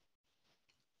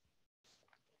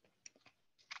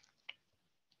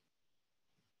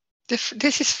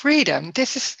 This is freedom.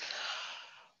 This is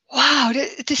wow,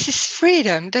 this is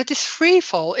freedom. That is free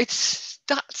fall.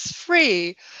 That's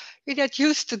free. We get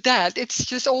used to that. It's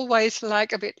just always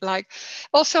like a bit like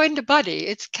also in the body.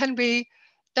 It can be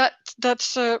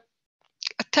that's a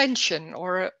tension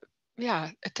or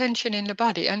a tension in the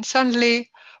body. And suddenly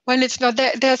when it's not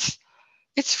there,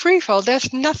 it's free fall.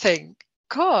 There's nothing.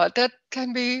 God, that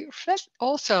can be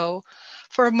also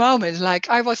for a moment. Like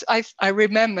I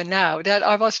remember now that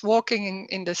I was walking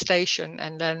in the station,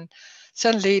 and then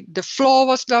suddenly the floor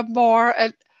was not more,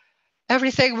 and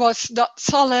everything was not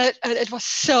solid, and it was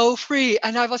so free,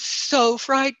 and I was so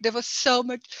frightened. There was so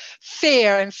much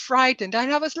fear and frightened,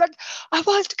 and I was like, I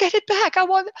want to get it back.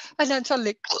 And then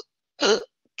suddenly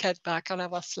get back, and I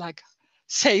was like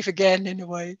safe again in a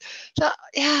way. So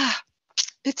yeah,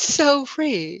 it's so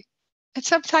free. And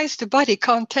sometimes the body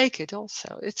can't take it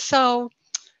also. It's so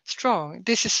strong.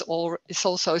 It's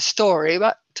also a story,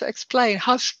 but to explain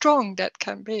how strong that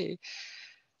can be.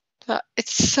 That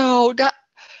it's so that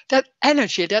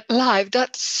energy, that life,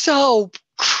 that's so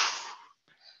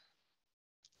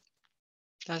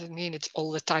doesn't mean it's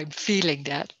all the time feeling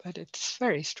that, but it's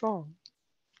very strong.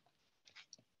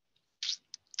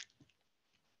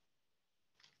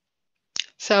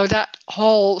 So that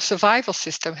whole survival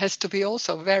system has to be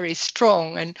also very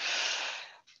strong and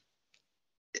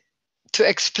to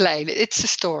explain it. It's a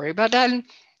story, but then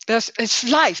it's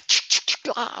life,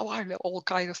 all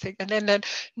kind of things, and then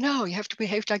no, you have to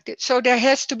behave like this. So there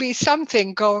has to be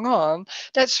something going on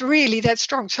that's really that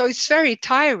strong. So it's very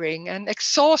tiring and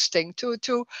exhausting to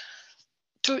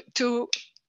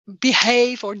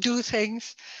behave or do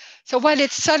things. So when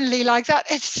it's suddenly like that,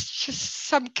 it's just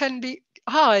some can be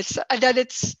it's and then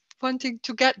it's wanting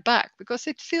to get back because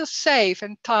it feels safe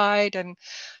and tight, and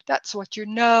that's what you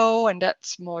know, and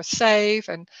that's more safe,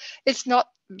 and it's not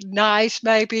nice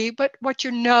maybe, but what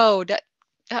you know,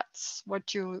 that's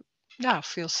what you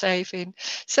feel safe in.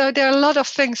 So there are a lot of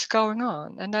things going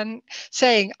on. And then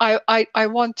saying, I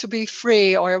want to be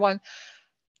free, or I want,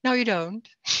 no, you don't,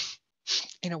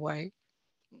 in a way.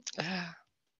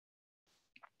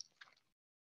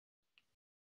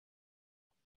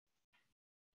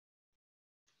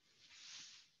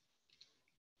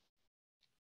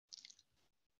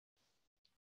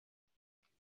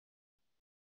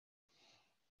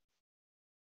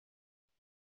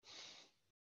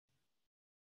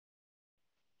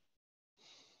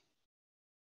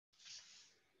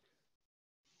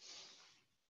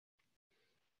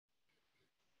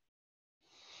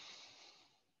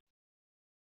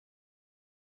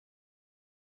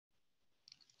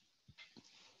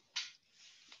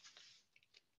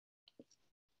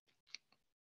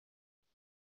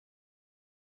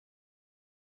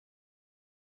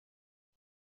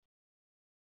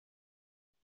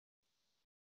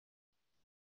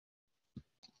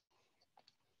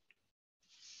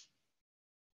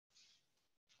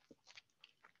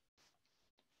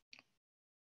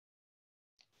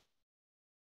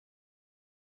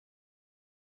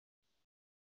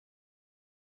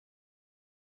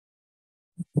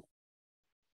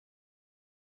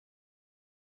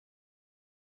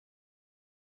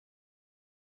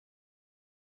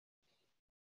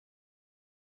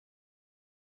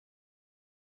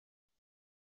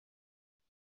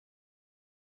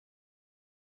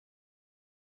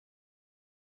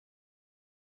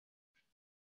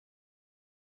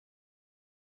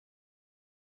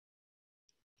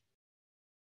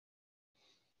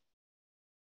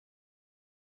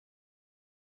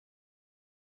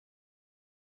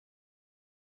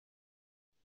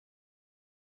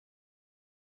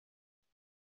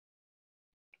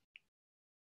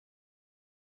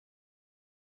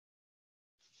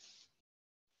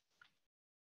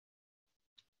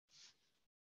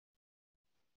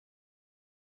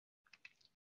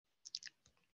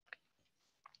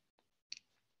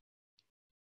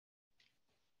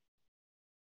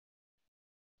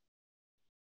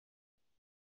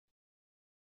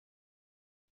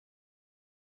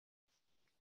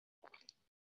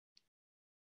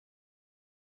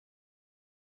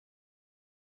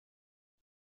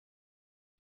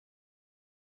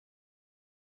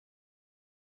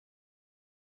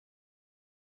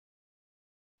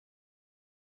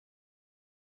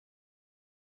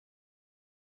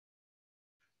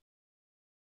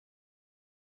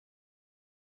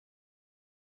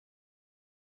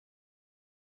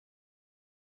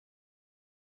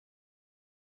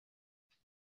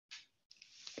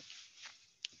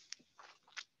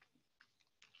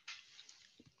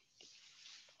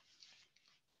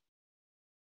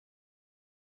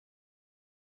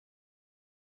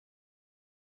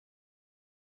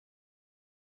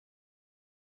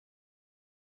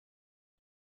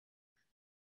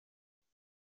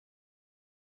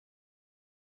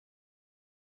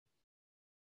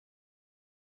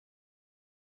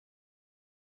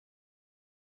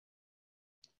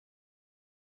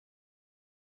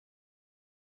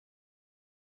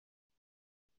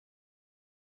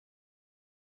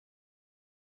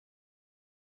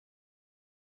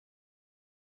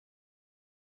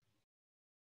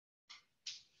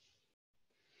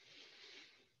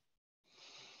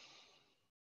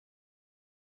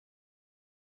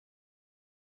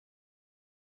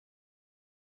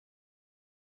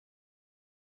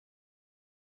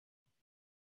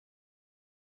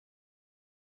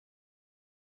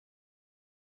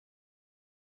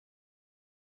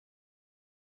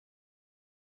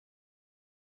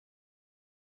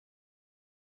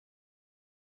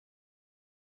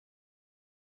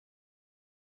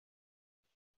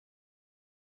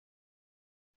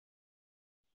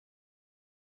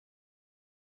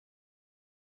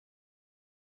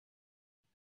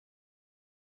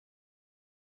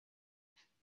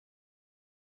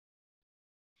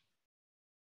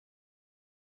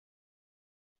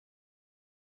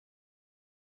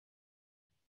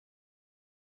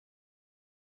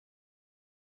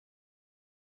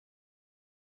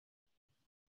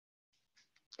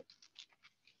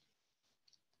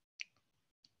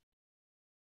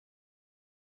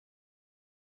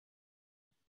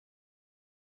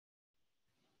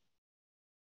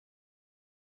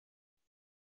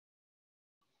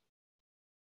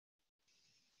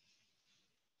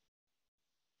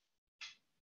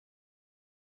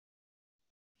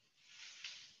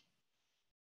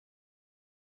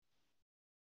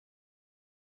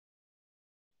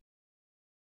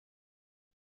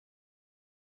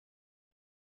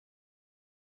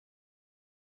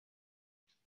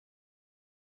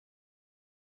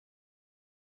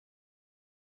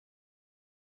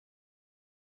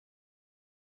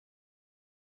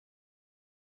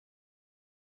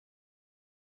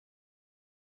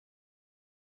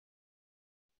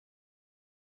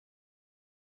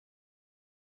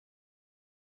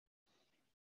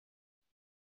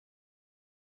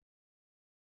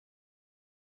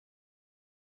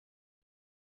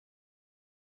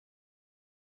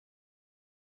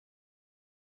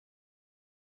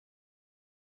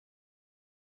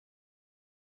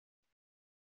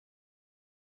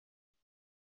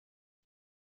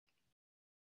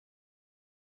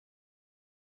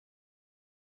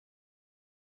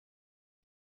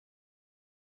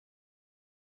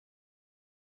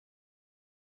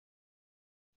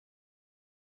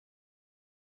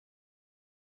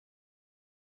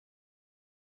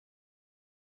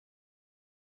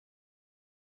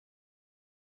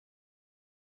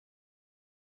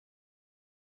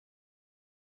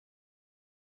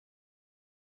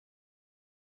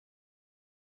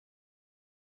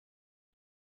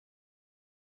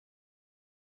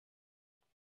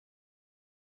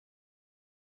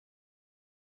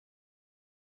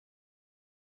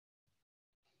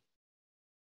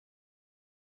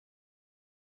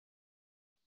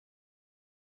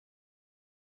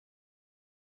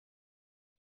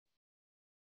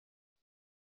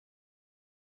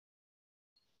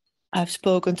 I've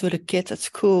spoken to the kids at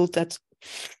school that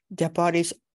their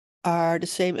bodies are the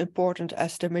same important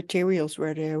as the materials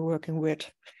where they're working with.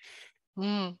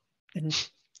 Mm. And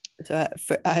so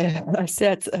I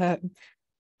said,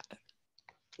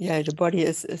 yeah, the body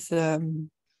is the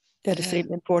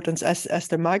same importance as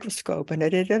the microscope, and they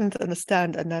didn't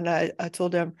understand. And then I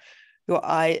told them, your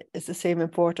eye is the same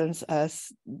importance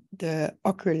as the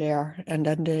ocular, and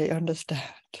then they understand.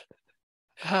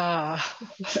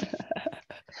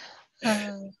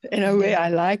 In a way, I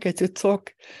like it to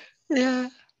talk. Yeah.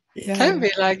 Yeah, Can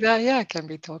be like that. Yeah, can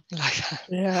be talking like that.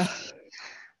 yeah.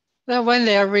 Now, when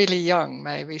they are really young,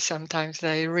 maybe sometimes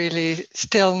they really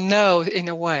still know in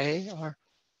a way, or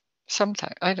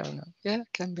sometimes, I don't know. Yeah,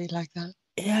 it can be like that.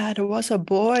 Yeah, there was a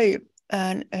boy,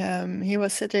 and he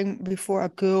was sitting before a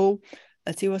girl,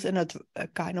 and he was in a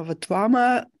kind of a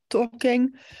drama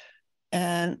talking,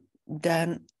 and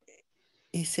then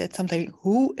he said something,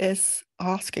 who is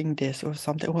asking this or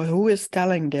something, or who is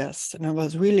telling this? And I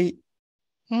was really,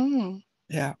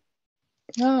 yeah.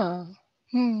 Oh,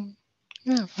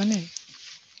 yeah, funny.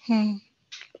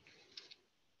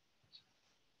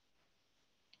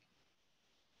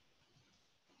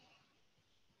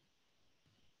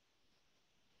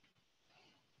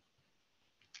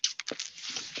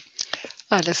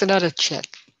 There's another chat.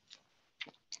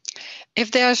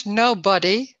 If there's no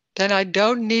body, then I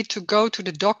don't need to go to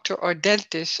the doctor or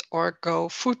dentist or go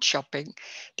food shopping.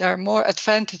 There are more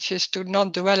advantages to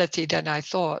non-duality than I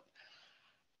thought.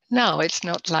 No, it's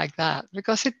not like that,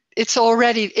 because it's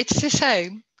the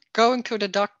same. Going to the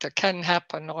doctor can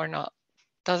happen or not.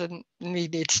 Doesn't mean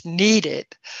it's needed.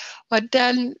 But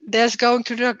then there's going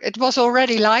to the doctor. It was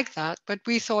already like that, but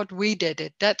we thought we did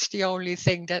it. That's the only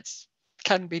thing that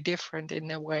can be different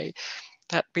in a way,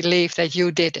 that belief that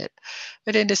you did it.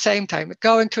 But in the same time,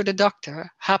 going to the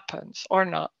doctor happens or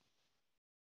not.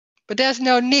 But there's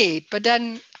no need. But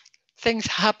then things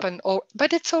happen,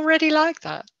 but it's already like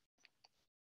that.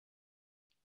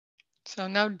 So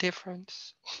no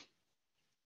difference.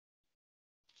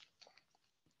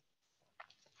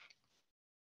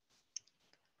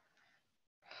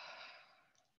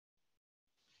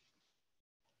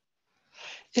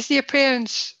 Is the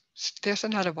appearance, there's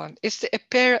another one. Is the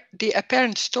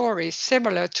apparent story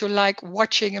similar to like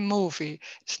watching a movie?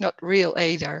 It's not real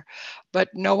either, but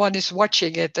no one is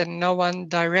watching it and no one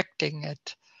directing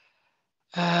it.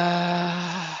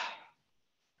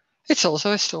 It's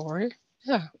also a story.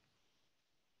 Yeah.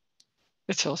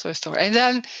 It's also a story. And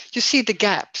then you see the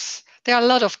gaps. There are a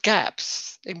lot of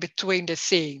gaps in between the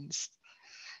scenes.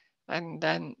 And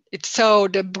then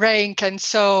the brain can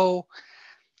so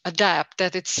adapt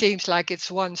that it seems like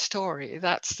it's one story.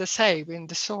 That's the same in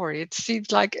the story. It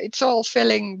seems like it's all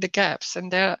filling the gaps,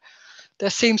 and there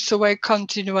seems to be a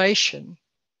continuation.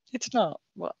 It's not.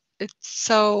 Well, it's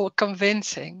so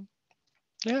convincing.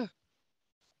 Yeah.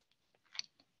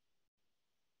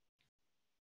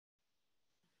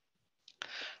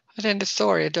 And in the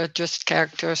story, there are just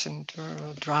characters and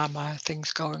drama,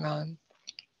 things going on.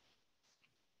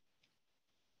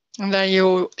 And then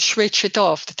you switch it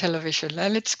off, the television,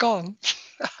 and it's gone.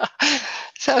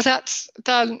 So that's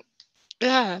done.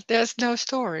 Yeah, there's no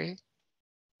story.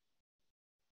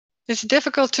 It's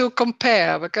difficult to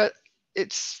compare because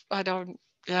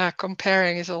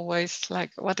comparing is always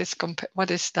like, what is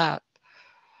that?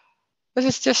 But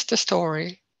it's just a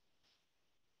story.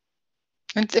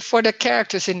 And for the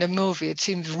characters in the movie, it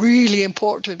seems really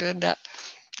important in that.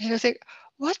 You think,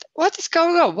 what is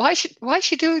going on? Why is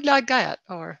she doing like that?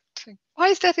 Or think, why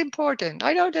is that important?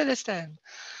 I don't understand.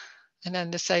 And then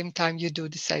at the same time, you do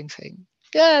the same thing.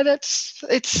 Yeah, that's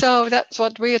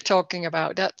what we're talking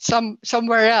about. That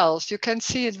somewhere else you can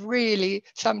see it really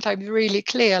sometimes really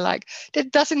clear, like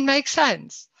that doesn't make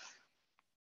sense.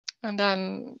 And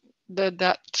then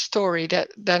that story,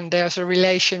 that then there's a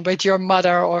relation with your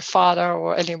mother or father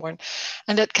or anyone,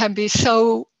 and that can be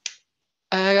so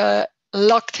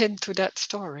locked into that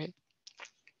story.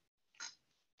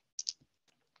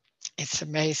 It's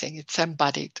amazing. It's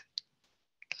embodied.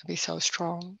 It can be so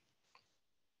strong.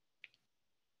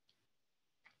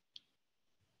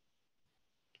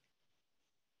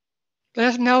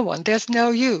 There's no one. There's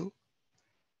no you.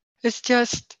 It's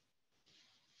just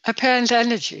apparent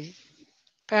energy,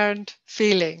 apparent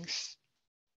feelings.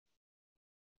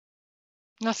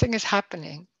 Nothing is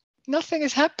happening. Nothing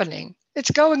is happening.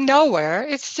 It's going nowhere.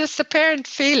 It's just apparent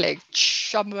feeling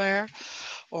somewhere,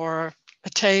 or a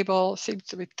table, seems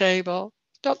to be a table.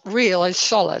 Not real and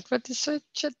solid, but it's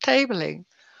just tabling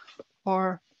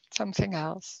or something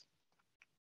else.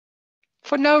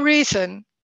 For no reason,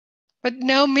 but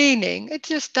no meaning. It's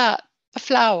just that, a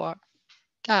flower.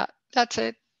 That's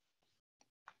it.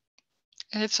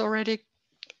 and it's already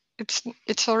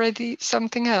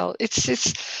something else.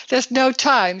 There's no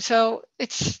time, so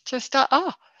it's just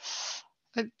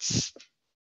it's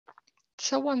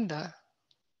a wonder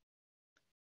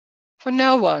for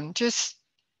no one. Just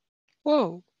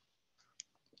whoa.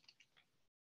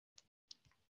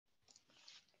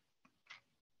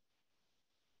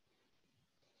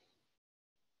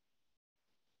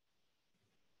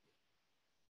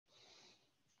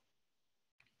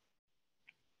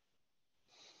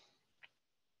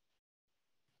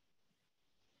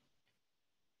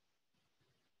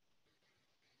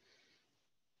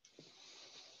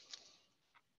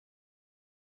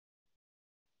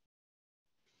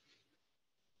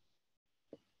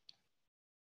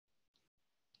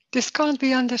 This can't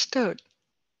be understood.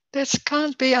 This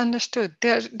can't be understood.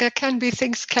 There can be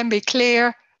things can be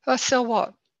clear. So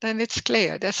what? Then it's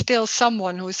clear. There's still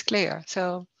someone who is clear.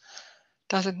 So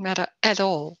doesn't matter at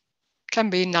all. Can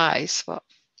be nice, but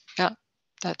yeah,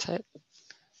 that's it.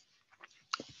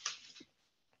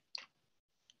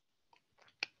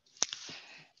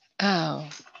 Oh.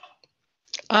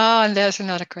 And there's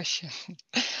another question.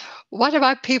 What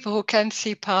about people who can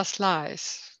see past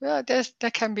lives? Well,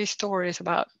 there can be stories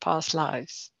about past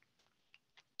lives.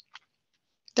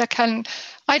 There can,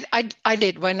 I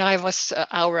did when I was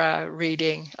aura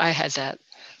reading. I had that.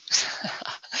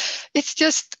 It's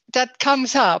just that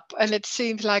comes up, and it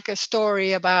seems like a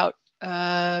story about.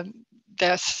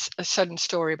 There's a sudden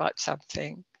story about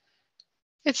something.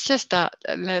 It's just that,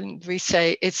 and then we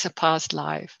say it's a past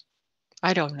life.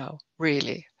 I don't know,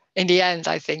 really. In the end,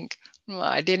 I think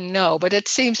I didn't know, but it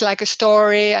seems like a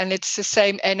story, and it's the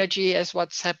same energy as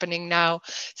what's happening now.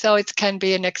 So it can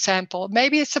be an example.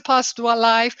 Maybe it's a past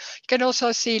life. You can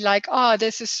also see like,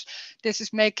 this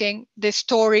is making this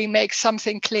story makes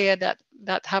something clear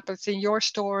that happens in your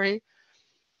story.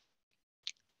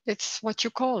 It's what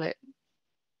you call it.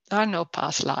 There are no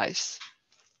past lives,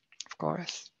 of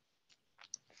course.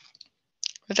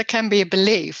 But there can be a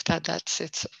belief that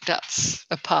that's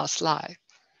a past life.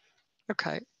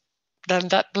 Okay, then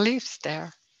that belief's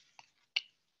there.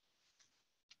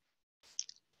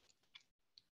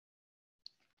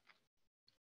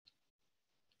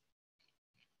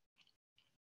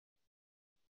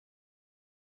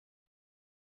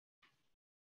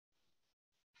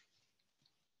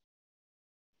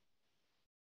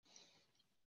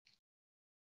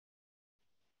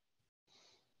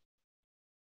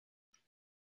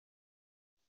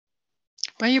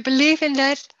 When you believe in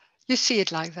that, you see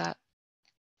it like that.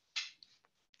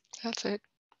 That's it.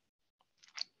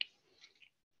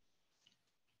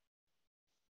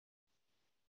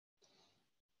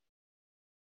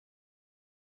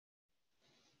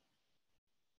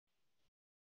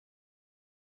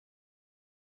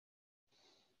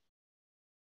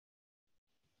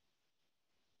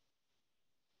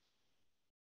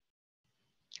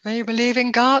 When you believe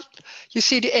in God, you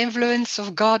see the influence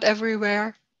of God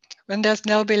everywhere. When there's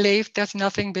no belief, there's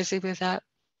nothing busy with that.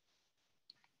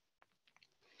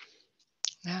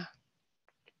 Yeah.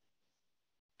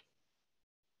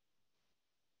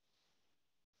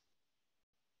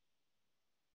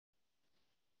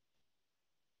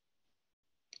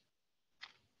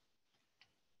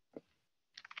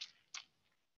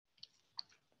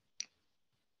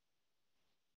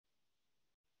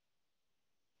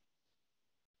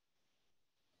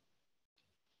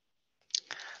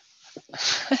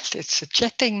 It's a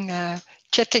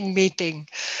chatting meeting.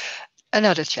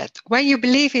 Another chat. When you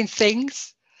believe in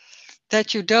things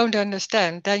that you don't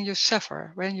understand, then you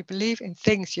suffer. When you believe in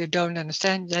things you don't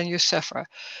understand, then you suffer.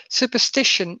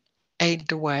 Superstition ain't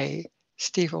the way.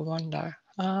 Stevie Wonder.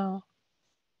 Oh,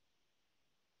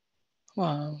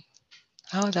 wow.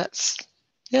 Oh,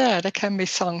 there can be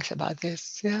songs about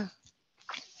this. Yeah.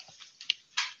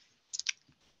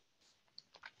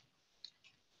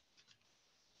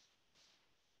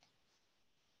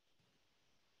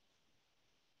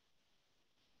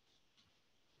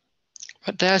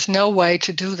 But there's no way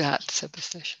to do that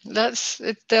superstition.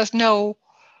 There's no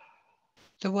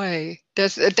the way.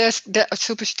 There's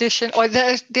superstition, or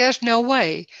there's no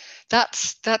way.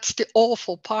 That's the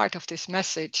awful part of this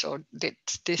message, or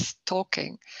this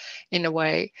talking, in a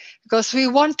way, because we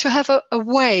want to have a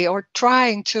way, or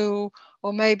trying to,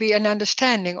 or maybe an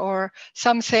understanding, or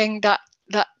something that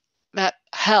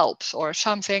helps, or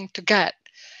something to get,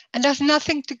 and there's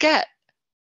nothing to get.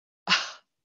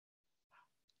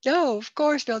 No, of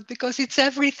course not, because it's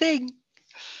everything.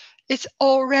 It's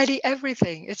already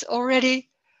everything. It's already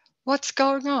what's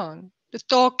going on. The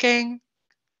talking,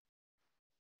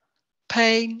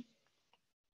 pain,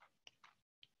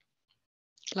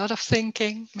 a lot of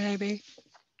thinking, maybe.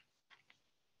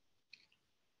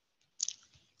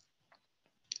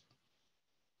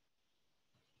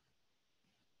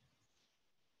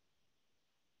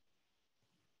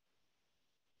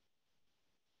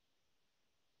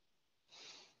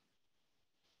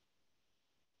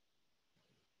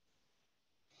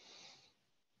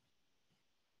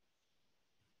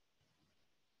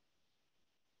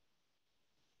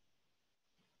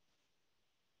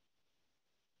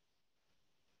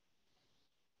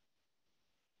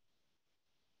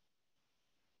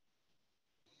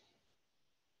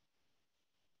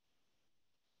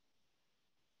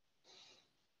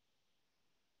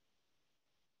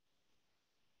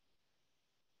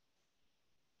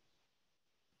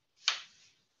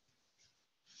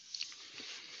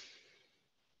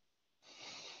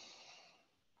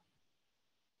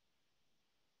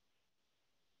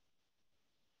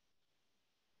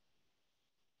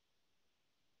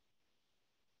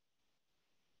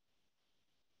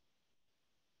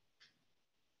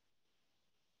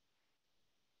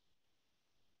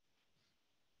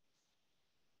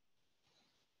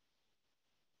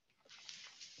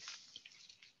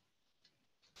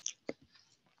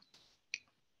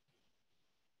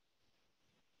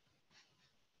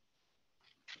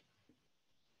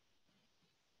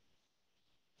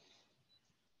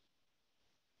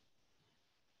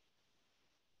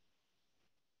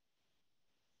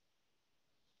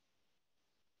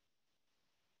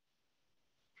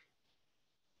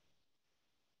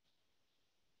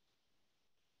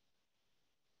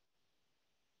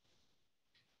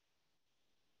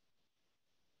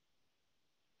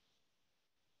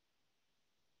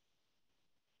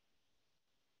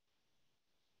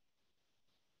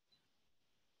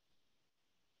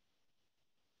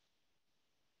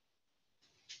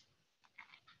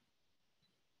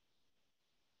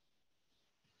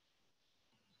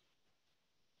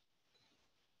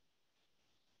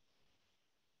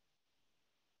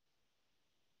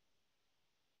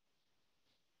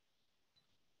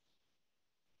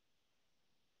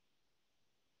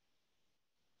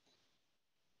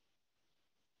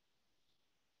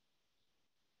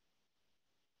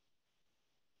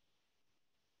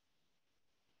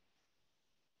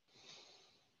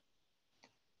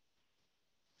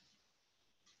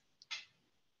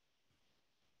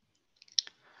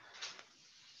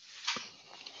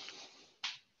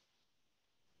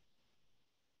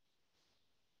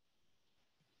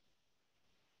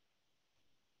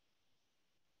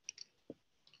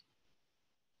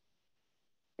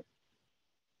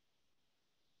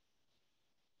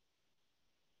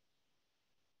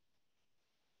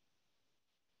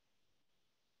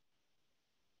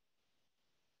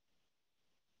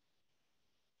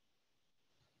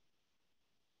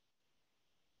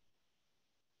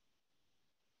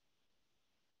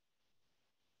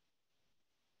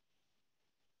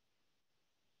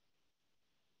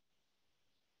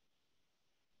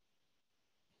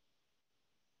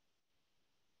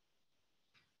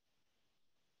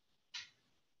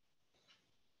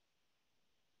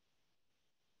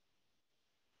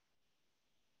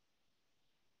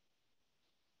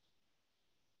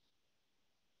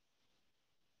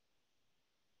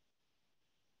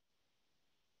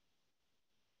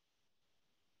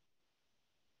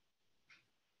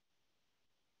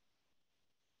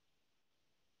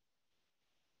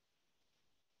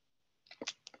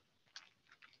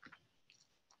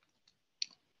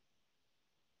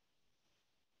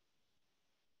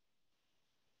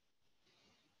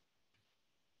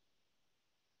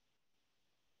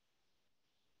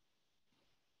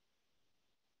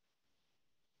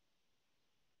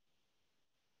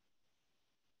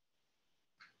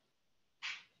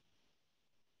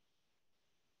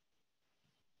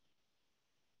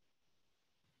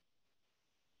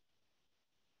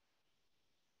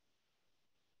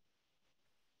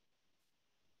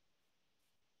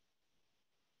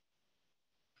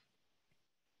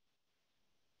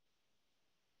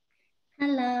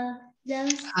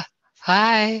 Rose,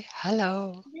 Hi,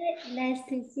 hello. nice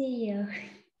to see you.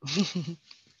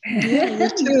 Yeah, you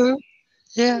too.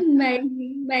 Yeah.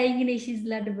 My English is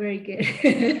not very good.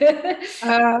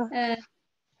 Uh,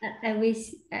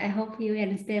 I hope you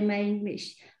understand my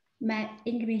English. My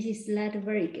English is not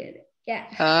very good. Yeah.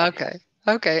 okay.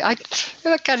 Okay. I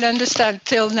can understand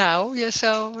till now. Yeah,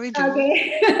 so we do.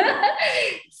 Okay.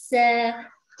 So,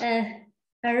 uh,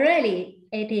 really,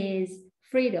 it is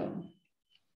freedom.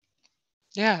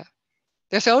 Yeah.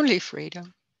 There's only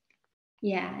freedom.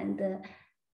 Yeah, and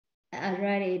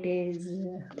really, it is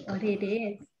what it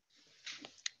is.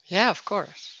 Yeah, of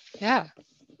course. Yeah.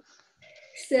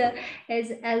 So,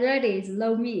 it's already is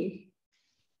love me.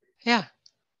 Yeah.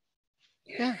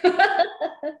 Yeah.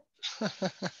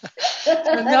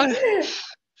 So now,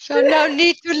 so now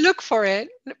need to look for it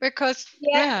because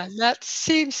Yeah. yeah, that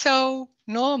seems so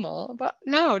normal. But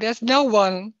no, there's no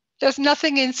one. There's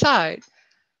nothing inside.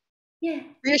 Yeah.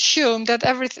 We assume that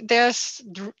everything there's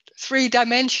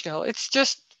three-dimensional. It's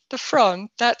just the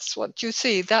front. That's what you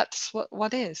see. That's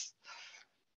what is.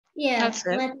 Yeah, That's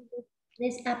it. but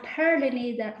this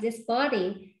apparently that this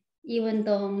body even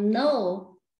don't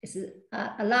know is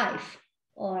alive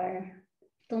or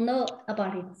don't know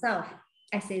about itself.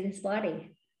 I say this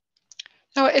body.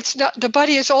 No, it's not. The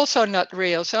body is also not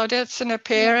real. So that's an Yeah,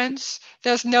 appearance.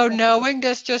 There's no yeah. knowing.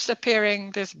 There's just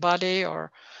appearing this body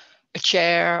or a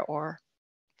chair or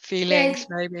Yeah, feelings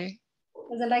maybe.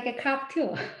 it's like a cup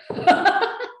too.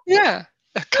 Yeah,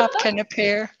 a cup can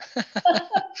appear.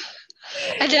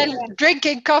 And then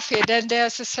drinking coffee, then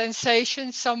there's a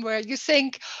sensation somewhere. You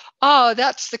think, oh,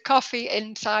 that's the coffee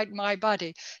inside my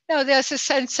body. No, there's a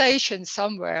sensation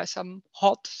somewhere, some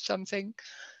hot something.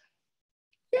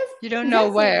 Yes, You don't know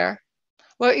exactly. where.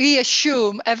 Well, we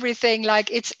assume everything like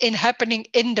it's in happening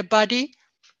in the body.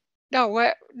 No,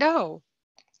 where? No,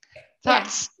 Yeah,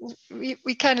 that's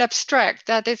we can abstract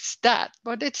that it's that,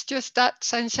 but it's just that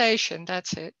sensation.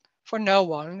 That's it. For no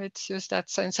one, it's just that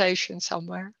sensation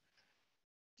somewhere.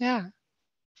 Yeah.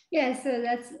 yeah. So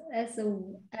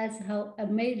that's how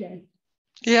amazing.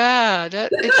 Yeah,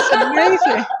 that it's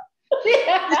amazing.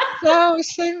 Yeah, It's so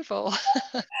simple.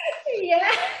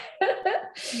 yeah.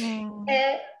 Mm.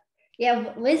 Uh,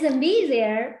 yeah, with the me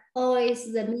there,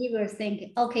 always the me was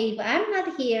thinking, okay, if I'm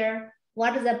not here,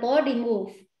 what does the body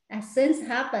move? And things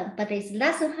happen, but it's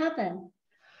doesn't happen.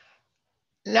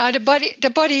 Now the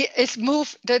body is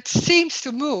move that seems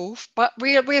to move, but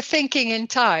we're thinking in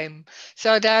time.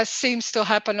 So there seems to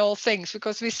happen all things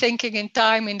because we're thinking in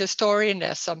time in the story, and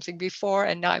there's something before,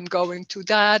 and now I'm going to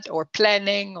that or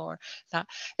planning or that.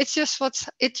 It's just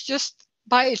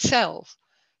by itself.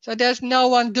 So there's no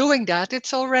one doing that.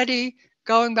 It's already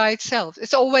going by itself.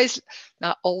 It's always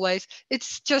not always.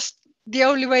 It's just the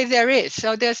only way there is.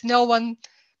 So there's no one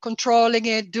controlling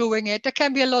it, doing it. There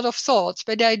can be a lot of thoughts,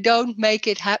 but they don't make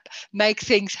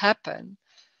things happen.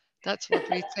 That's what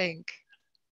we think.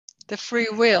 The free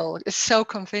will is so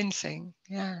convincing.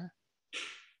 Yeah.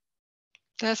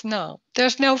 There's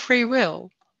no free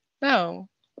will. No.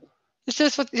 It's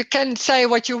just what you can say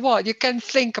what you want. You can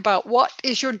think about what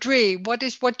is your dream, what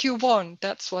is what you want.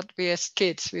 That's what we as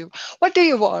kids what do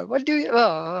you want?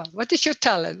 What is your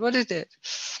talent? What is it?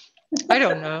 I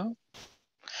don't know.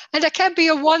 And there can be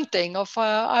a wanting of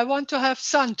I want to have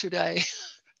sun today.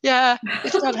 Yeah,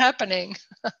 it's not happening.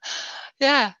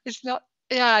 Yeah, it's not.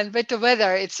 Yeah, and with the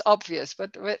weather, it's obvious.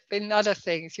 But in other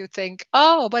things, you think,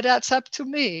 oh, but that's up to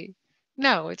me.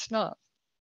 No, it's not.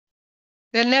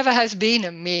 There never has been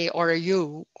a me or a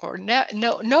you or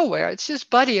nowhere. It's just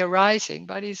bodies arising,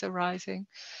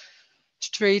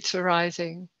 streets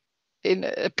arising, in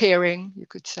appearing. You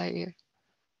could say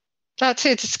that's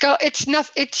it. It's not.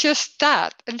 It's just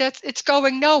that, and it's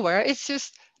going nowhere. It's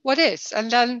just what is, and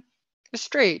then the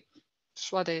street.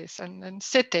 It's what is, and then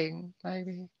sitting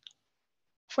maybe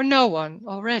for no one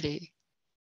already.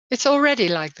 It's already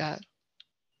like that.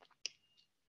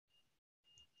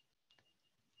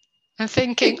 And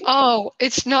thinking, oh,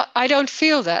 it's not. I don't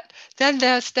feel that. Then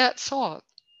there's that thought.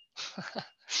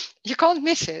 You can't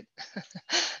miss it.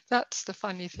 That's the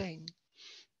funny thing.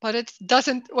 But it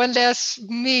doesn't. When there's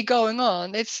me going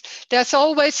on, there's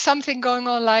always something going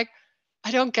on. Like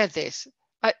I don't get this.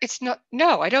 It's not.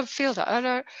 No, I don't feel that. I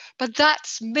don't, but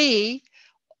that's me.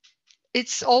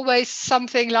 It's always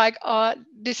something like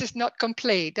this is not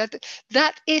complete,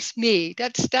 that is me,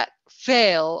 that's that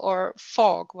veil or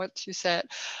fog, what you said,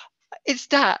 it's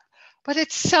that, but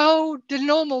it's so the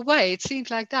normal way, it seems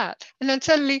like that, and then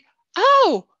suddenly,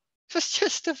 oh, it was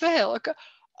just a veil. Okay.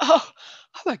 oh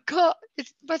my God,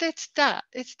 but it's that.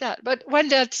 But when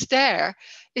that's there,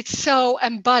 it's so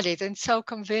embodied and so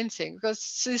convincing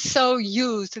because it's so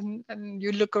used, and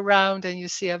you look around and you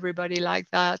see everybody like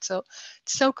that. So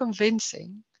it's so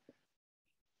convincing.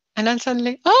 And then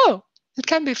suddenly, oh, it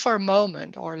can be for a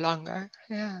moment or longer.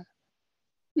 Yeah.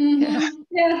 Yeah.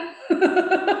 Yeah.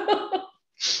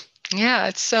 Yeah.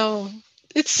 It's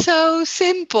so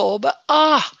simple, but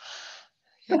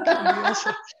it can be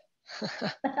also,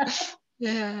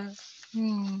 yeah.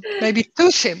 Maybe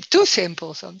too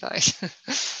simple sometimes.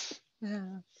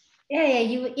 Yeah. Yeah,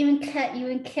 you even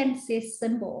can see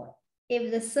symbol.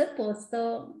 If the symbol,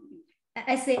 so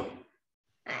I say,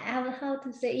 I have how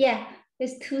to say, yeah,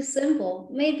 it's too simple.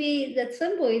 Maybe the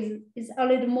symbol is a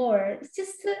little more. It's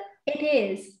just it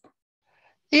is.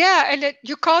 Yeah, and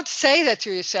you can't say that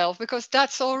to yourself because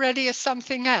that's already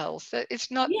something else.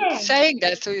 It's not Yeah. saying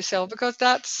that to yourself because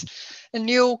that's a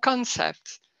new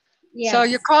concept. So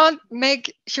Yes. you can't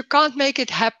make it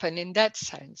happen in that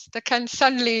sense. That can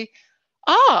suddenly,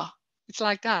 it's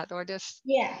like that. Or there's,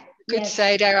 Yeah. you could Yes.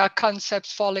 say there are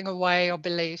concepts falling away or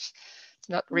beliefs. It's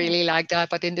not Yeah. really like that,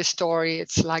 but in the story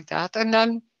it's like that. And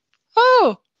then,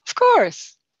 oh, of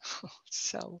course.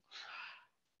 So,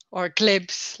 or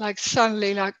glimpse, like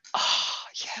suddenly like,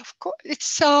 yeah, of course. It's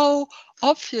so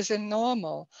obvious and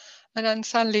normal. And then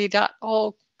suddenly that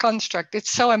whole construct,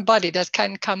 it's so embodied that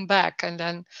can come back, and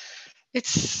then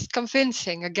it's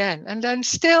convincing again. And then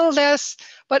still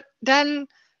but then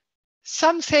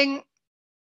something,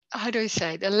 how do you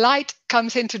say, the light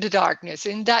comes into the darkness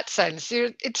in that sense.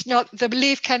 It's not, the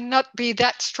belief cannot be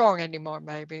that strong anymore,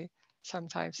 maybe.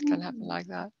 Sometimes it can happen like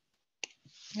that.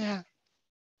 Yeah.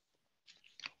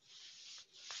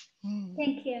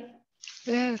 Thank you.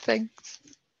 Yeah, thanks.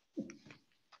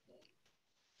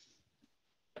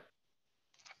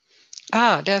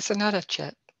 There's another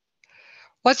chat.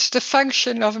 What's the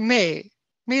function of me?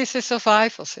 Me is a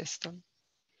survival system.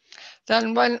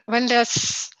 Then when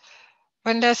there's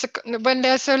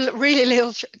a really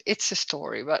little, it's a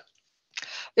story, but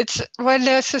it's when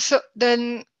there's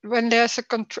then when there's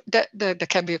there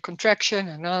can be a contraction,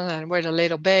 and with a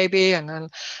little baby,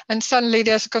 and suddenly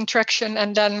there's a contraction,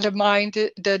 and then the mind,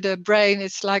 the brain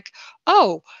is like,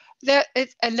 oh,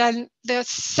 and then there's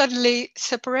suddenly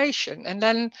separation, and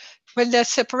then when there's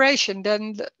separation,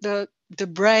 then the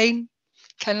brain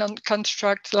can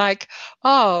construct like,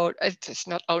 oh, it's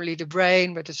not only the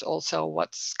brain, but it's also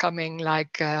what's coming,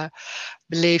 like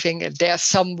believing that there's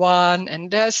someone, and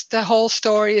there's the whole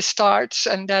story starts,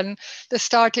 and then the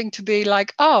starting to be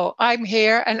like, oh, I'm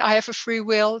here and I have a free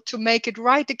will to make it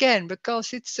right again,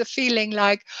 because it's a feeling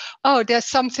like, oh, there's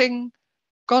something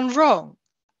gone wrong.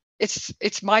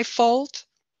 It's my fault.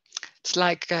 It's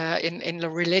like in the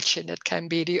religion, it can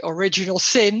be the original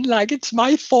sin, like it's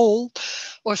my fault,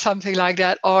 or something like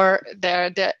that, or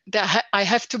I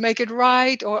have to make it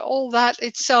right, or all that.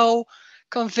 It's so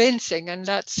convincing, and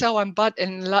that's so embodied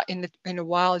in a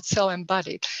while. It's so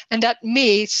embodied, and that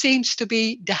me seems to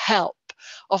be the help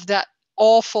of that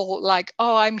awful, like,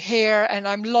 oh, I'm here and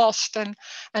I'm lost, and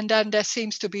then there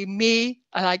seems to be me,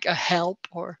 like a help,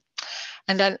 or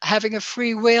and then having a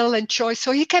free will and choice,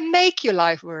 so you can make your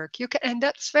life work. You can, and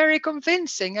that's very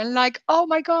convincing, and like, oh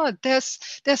my God, there's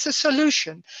a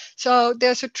solution. So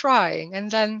there's a trying, and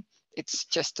then it's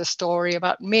just a story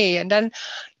about me, and then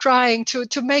trying to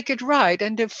make it right,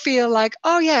 and to feel like,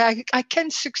 oh yeah, I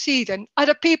can succeed, and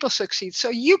other people succeed, so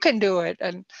you can do it,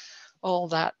 and all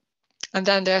that. And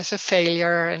then there's a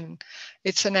failure, and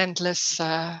it's an endless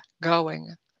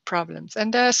going problems.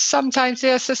 And sometimes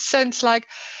there's a sense like,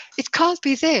 it can't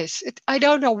be this. I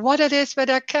don't know what it is, but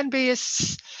there can be a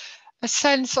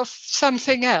sense of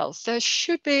something else. There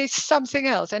should be something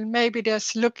else. And maybe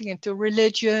there's looking into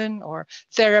religion or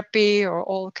therapy or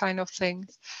all kind of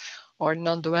things, or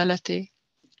non-duality.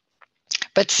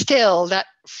 But still, that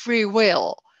free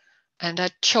will and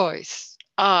that choice,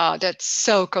 that's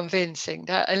so convincing.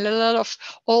 That a lot of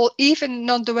all, even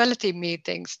non-duality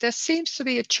meetings, there seems to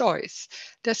be a choice.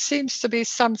 There seems to be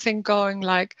something going,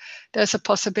 like there's a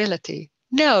possibility.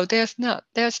 No, there's not.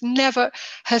 There's never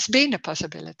has been a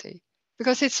possibility,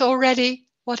 because it's already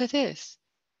what it is.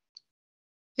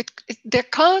 There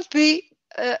can't be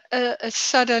a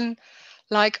sudden,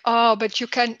 like, oh, but you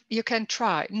can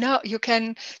try. No, you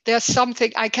can. There's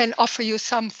something, I can offer you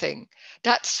something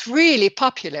that's really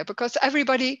popular, because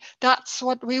everybody, that's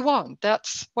what we want.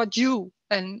 That's what you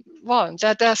and want,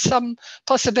 that there's some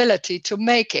possibility to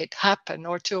make it happen,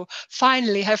 or to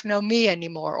finally have no me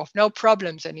anymore, or no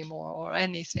problems anymore, or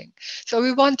anything. So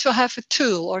we want to have a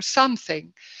tool or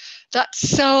something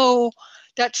that's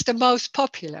the most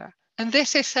popular. And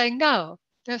this is saying, no,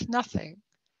 there's nothing.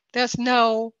 There's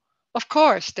no, of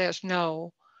course, there's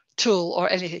no tool or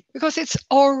anything because it's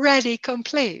already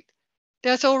complete.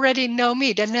 There's already no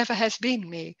me. There never has been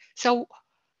me. So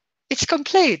it's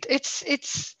complete. It's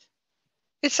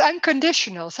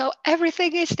unconditional. So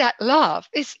everything is that love.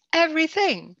 It's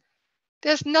everything.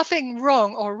 There's nothing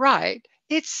wrong or right.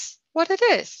 It's what it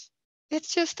is.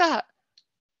 It's just that.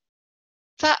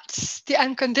 That's the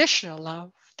unconditional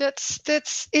love.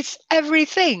 It's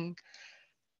everything.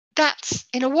 That's,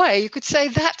 in a way, you could say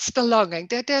that's the longing,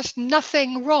 that there's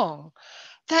nothing wrong.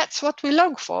 That's what we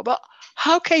long for. But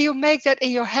how can you make that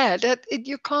in your head?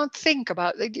 You can't think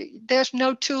about it. There's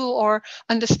no tool or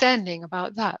understanding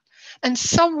about that. And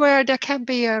somewhere there can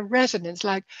be a resonance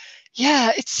like,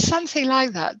 yeah, it's something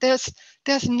like that.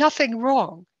 There's nothing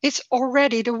wrong. It's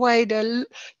already the way the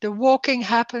walking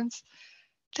happens.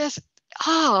 It's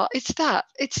that.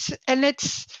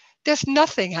 There's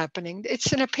nothing happening.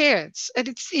 It's an appearance. And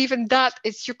it's even that,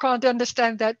 you can't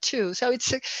understand that too. So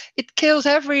it kills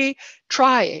every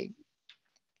trying.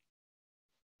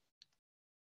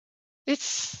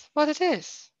 It's what it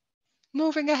is.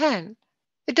 Moving ahead.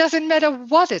 It doesn't matter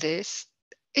what it is.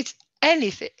 It's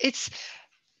anything. It's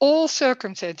all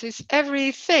circumstances,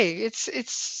 everything. It's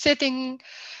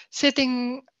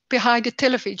sitting behind the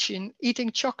television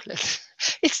eating chocolate.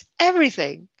 It's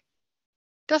everything.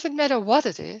 Doesn't matter what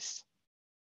it is.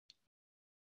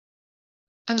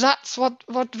 And that's what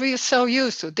we are so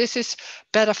used to. This is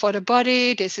better for the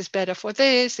body. This is better for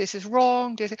this. This is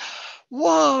wrong.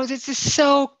 Whoa, this is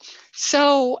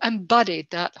so embodied,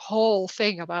 that whole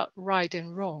thing about right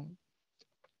and wrong.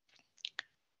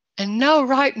 And no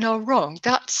right, no wrong.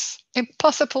 That's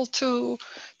impossible to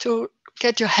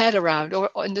get your head around or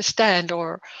understand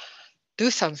or do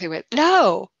something with.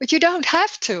 No, but you don't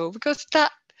have to, because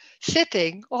that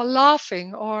sitting or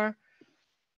laughing or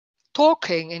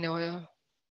talking in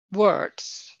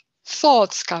words,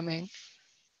 thoughts coming,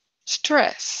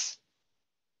 stress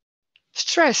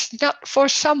not for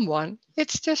someone,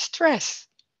 it's just stress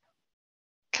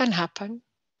can happen.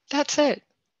 That's it.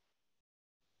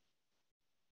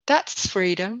 That's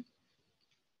freedom.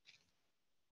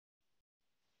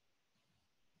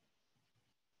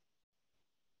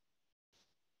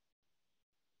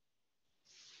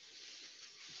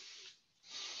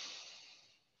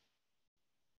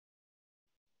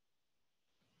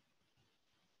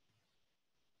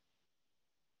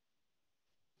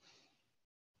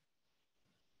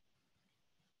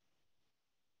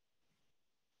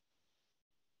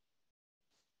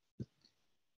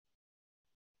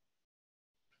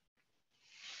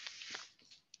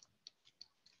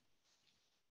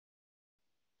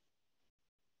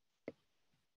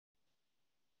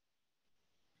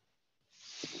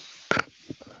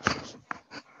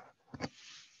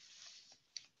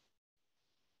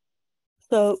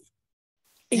 So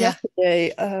Yeah.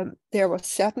 yesterday there was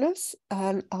sadness,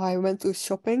 and I went to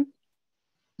shopping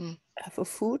for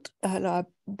food, and I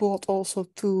bought also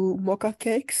 2 mocha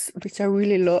cakes, which I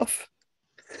really love.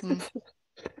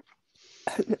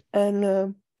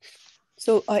 And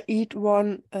so I eat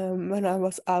one when I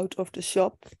was out of the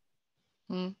shop.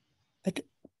 But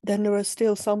then there was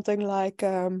still something like,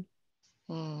 can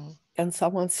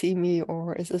someone see me,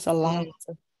 or is this allowed?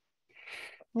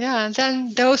 Yeah, and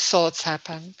then those thoughts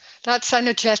happen. That's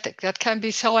energetic. That can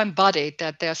be so embodied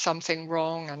that there's something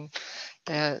wrong,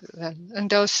 and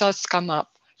those thoughts come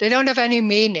up. They don't have any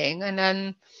meaning, and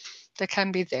then they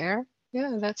can be there.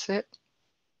 Yeah, that's it.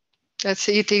 That's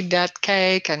eating that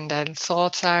cake, and then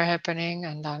thoughts are happening,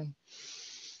 and then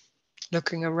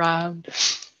looking around.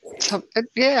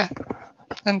 Yeah,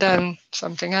 and then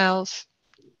something else,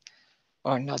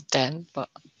 or not then, but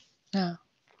yeah.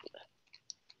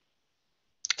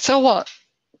 So what?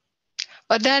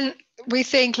 But then we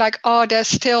think like, oh, there's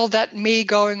still that me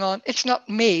going on. It's not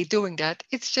me doing that.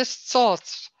 It's just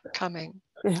thoughts coming.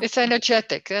 Yeah. It's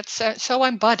energetic. That's so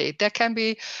embodied. There can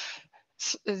be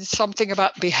something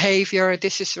about behavior.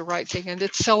 This is the right thing. And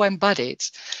it's so embodied.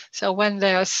 So when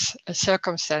there's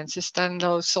circumstances, then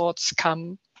those thoughts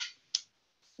come.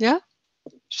 Yeah.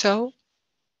 So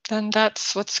then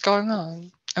that's what's going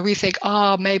on. And we think,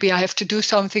 oh, maybe I have to do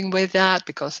something with that,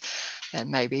 because then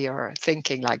maybe you're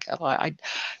thinking like, oh,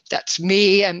 that's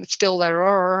me, and still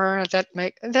there,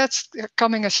 that's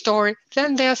coming a story.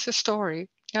 Then there's a story,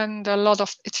 and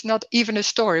it's not even a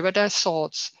story, but there's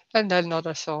thoughts, and then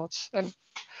other thoughts, and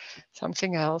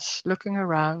something else, looking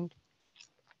around,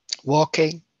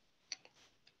 walking.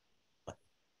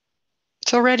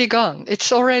 It's already gone.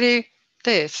 It's already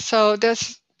this. So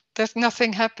there's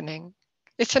nothing happening.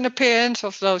 It's an appearance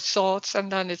of those thoughts,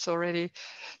 and then it's already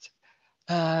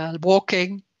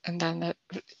walking, And then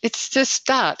it's just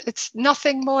that. It's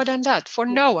nothing more than that for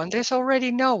no one. There's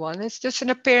already no one. It's just an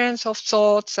appearance of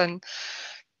thoughts and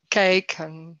cake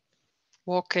and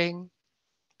walking.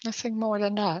 Nothing more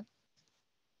than that.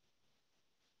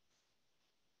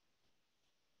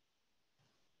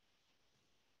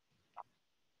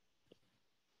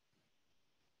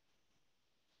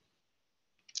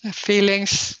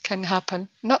 Feelings can happen,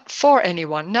 not for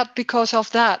anyone, not because of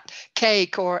that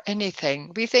cake or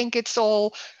anything. We think it's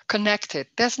all connected.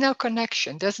 There's no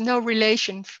connection. There's no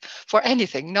relation for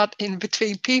anything, not in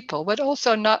between people, but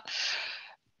also not,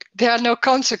 there are no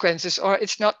consequences, or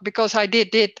it's not because I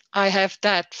did it, I have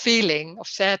that feeling of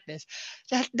sadness.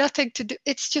 That nothing to do.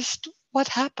 It's just what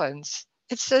happens.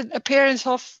 It's an appearance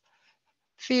of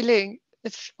feeling.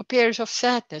 It's appearance of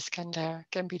sadness can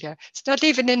be there. It's not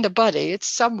even in the body. It's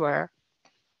somewhere.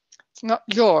 It's not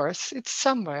yours. It's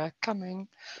somewhere coming,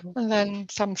 and then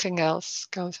something else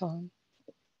goes on.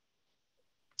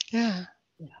 Yeah.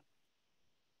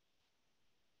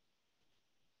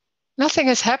 Nothing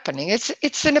is happening.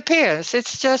 It's an appearance.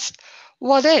 It's just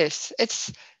what is.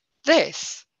 It's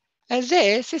this, and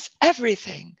this is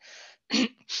everything.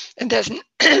 And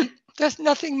there's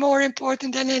nothing more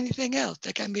important than anything else.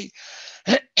 There can be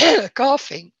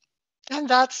coughing, and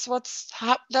that's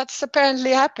that's apparently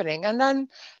happening. And then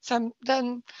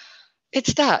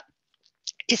it's that.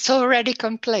 It's already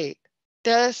complete.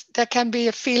 There can be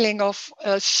a feeling of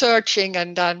searching,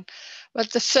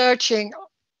 but the searching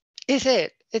is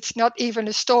it. It's not even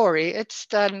a story. It's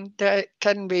then there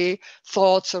can be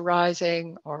thoughts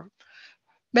arising, or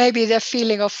maybe the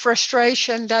feeling of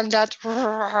frustration. Then that's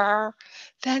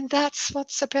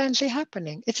what's apparently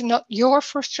happening. It's not your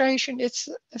frustration. It's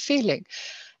a feeling,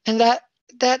 and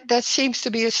that seems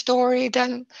to be a story.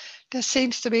 Then there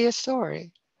seems to be a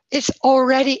story. It's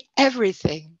already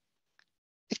everything.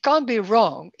 It can't be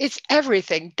wrong. It's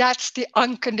everything. That's the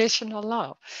unconditional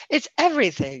love. It's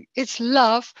everything. It's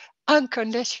love,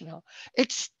 unconditional.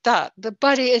 It's that. The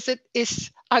body is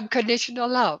unconditional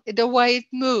love. The way it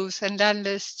moves, and then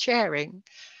there's sharing.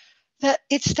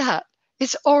 It's that.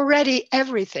 It's already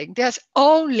everything. There's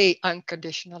only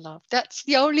unconditional love. That's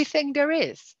the only thing there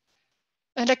is.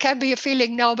 And there can be a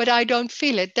feeling, no, but I don't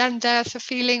feel it. Then there's a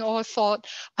feeling or a thought,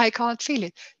 I can't feel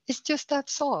it. It's just that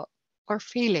thought or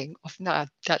feeling of, no,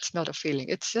 that's not a feeling.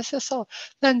 It's just a thought.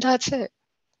 Then that's it.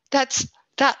 That's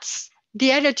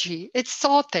the energy. It's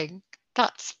thoughting.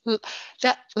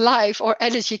 That life or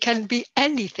energy can be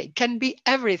anything, can be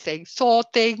everything.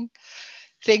 Thoughting,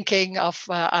 thinking of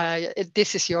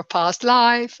this is your past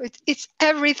life. It's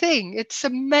everything. It's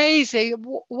amazing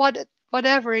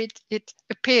whatever it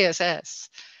appears as.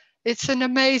 It's an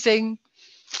amazing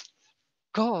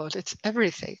God. It's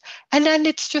everything. And then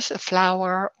it's just a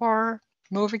flower or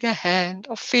moving a hand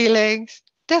or feelings.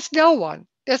 There's no one.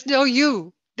 There's no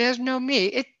you. There's no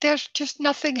me. There's just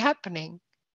nothing happening.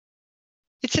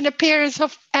 It's an appearance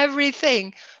of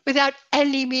everything without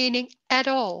any meaning at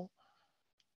all.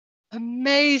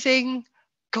 Amazing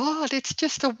God. It's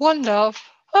just a wonder of,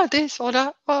 this or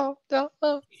that,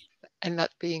 and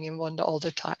not being in wonder all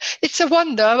the time. It's a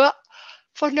wonder, but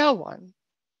for no one.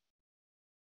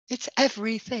 It's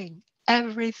everything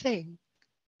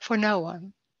for no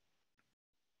one.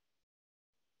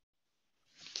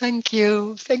 Thank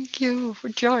you for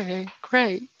joining.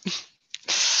 Great.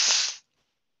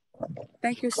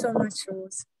 Thank you so much,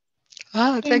 Roes.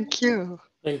 Thank you.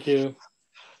 Thank you.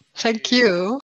 Thank you.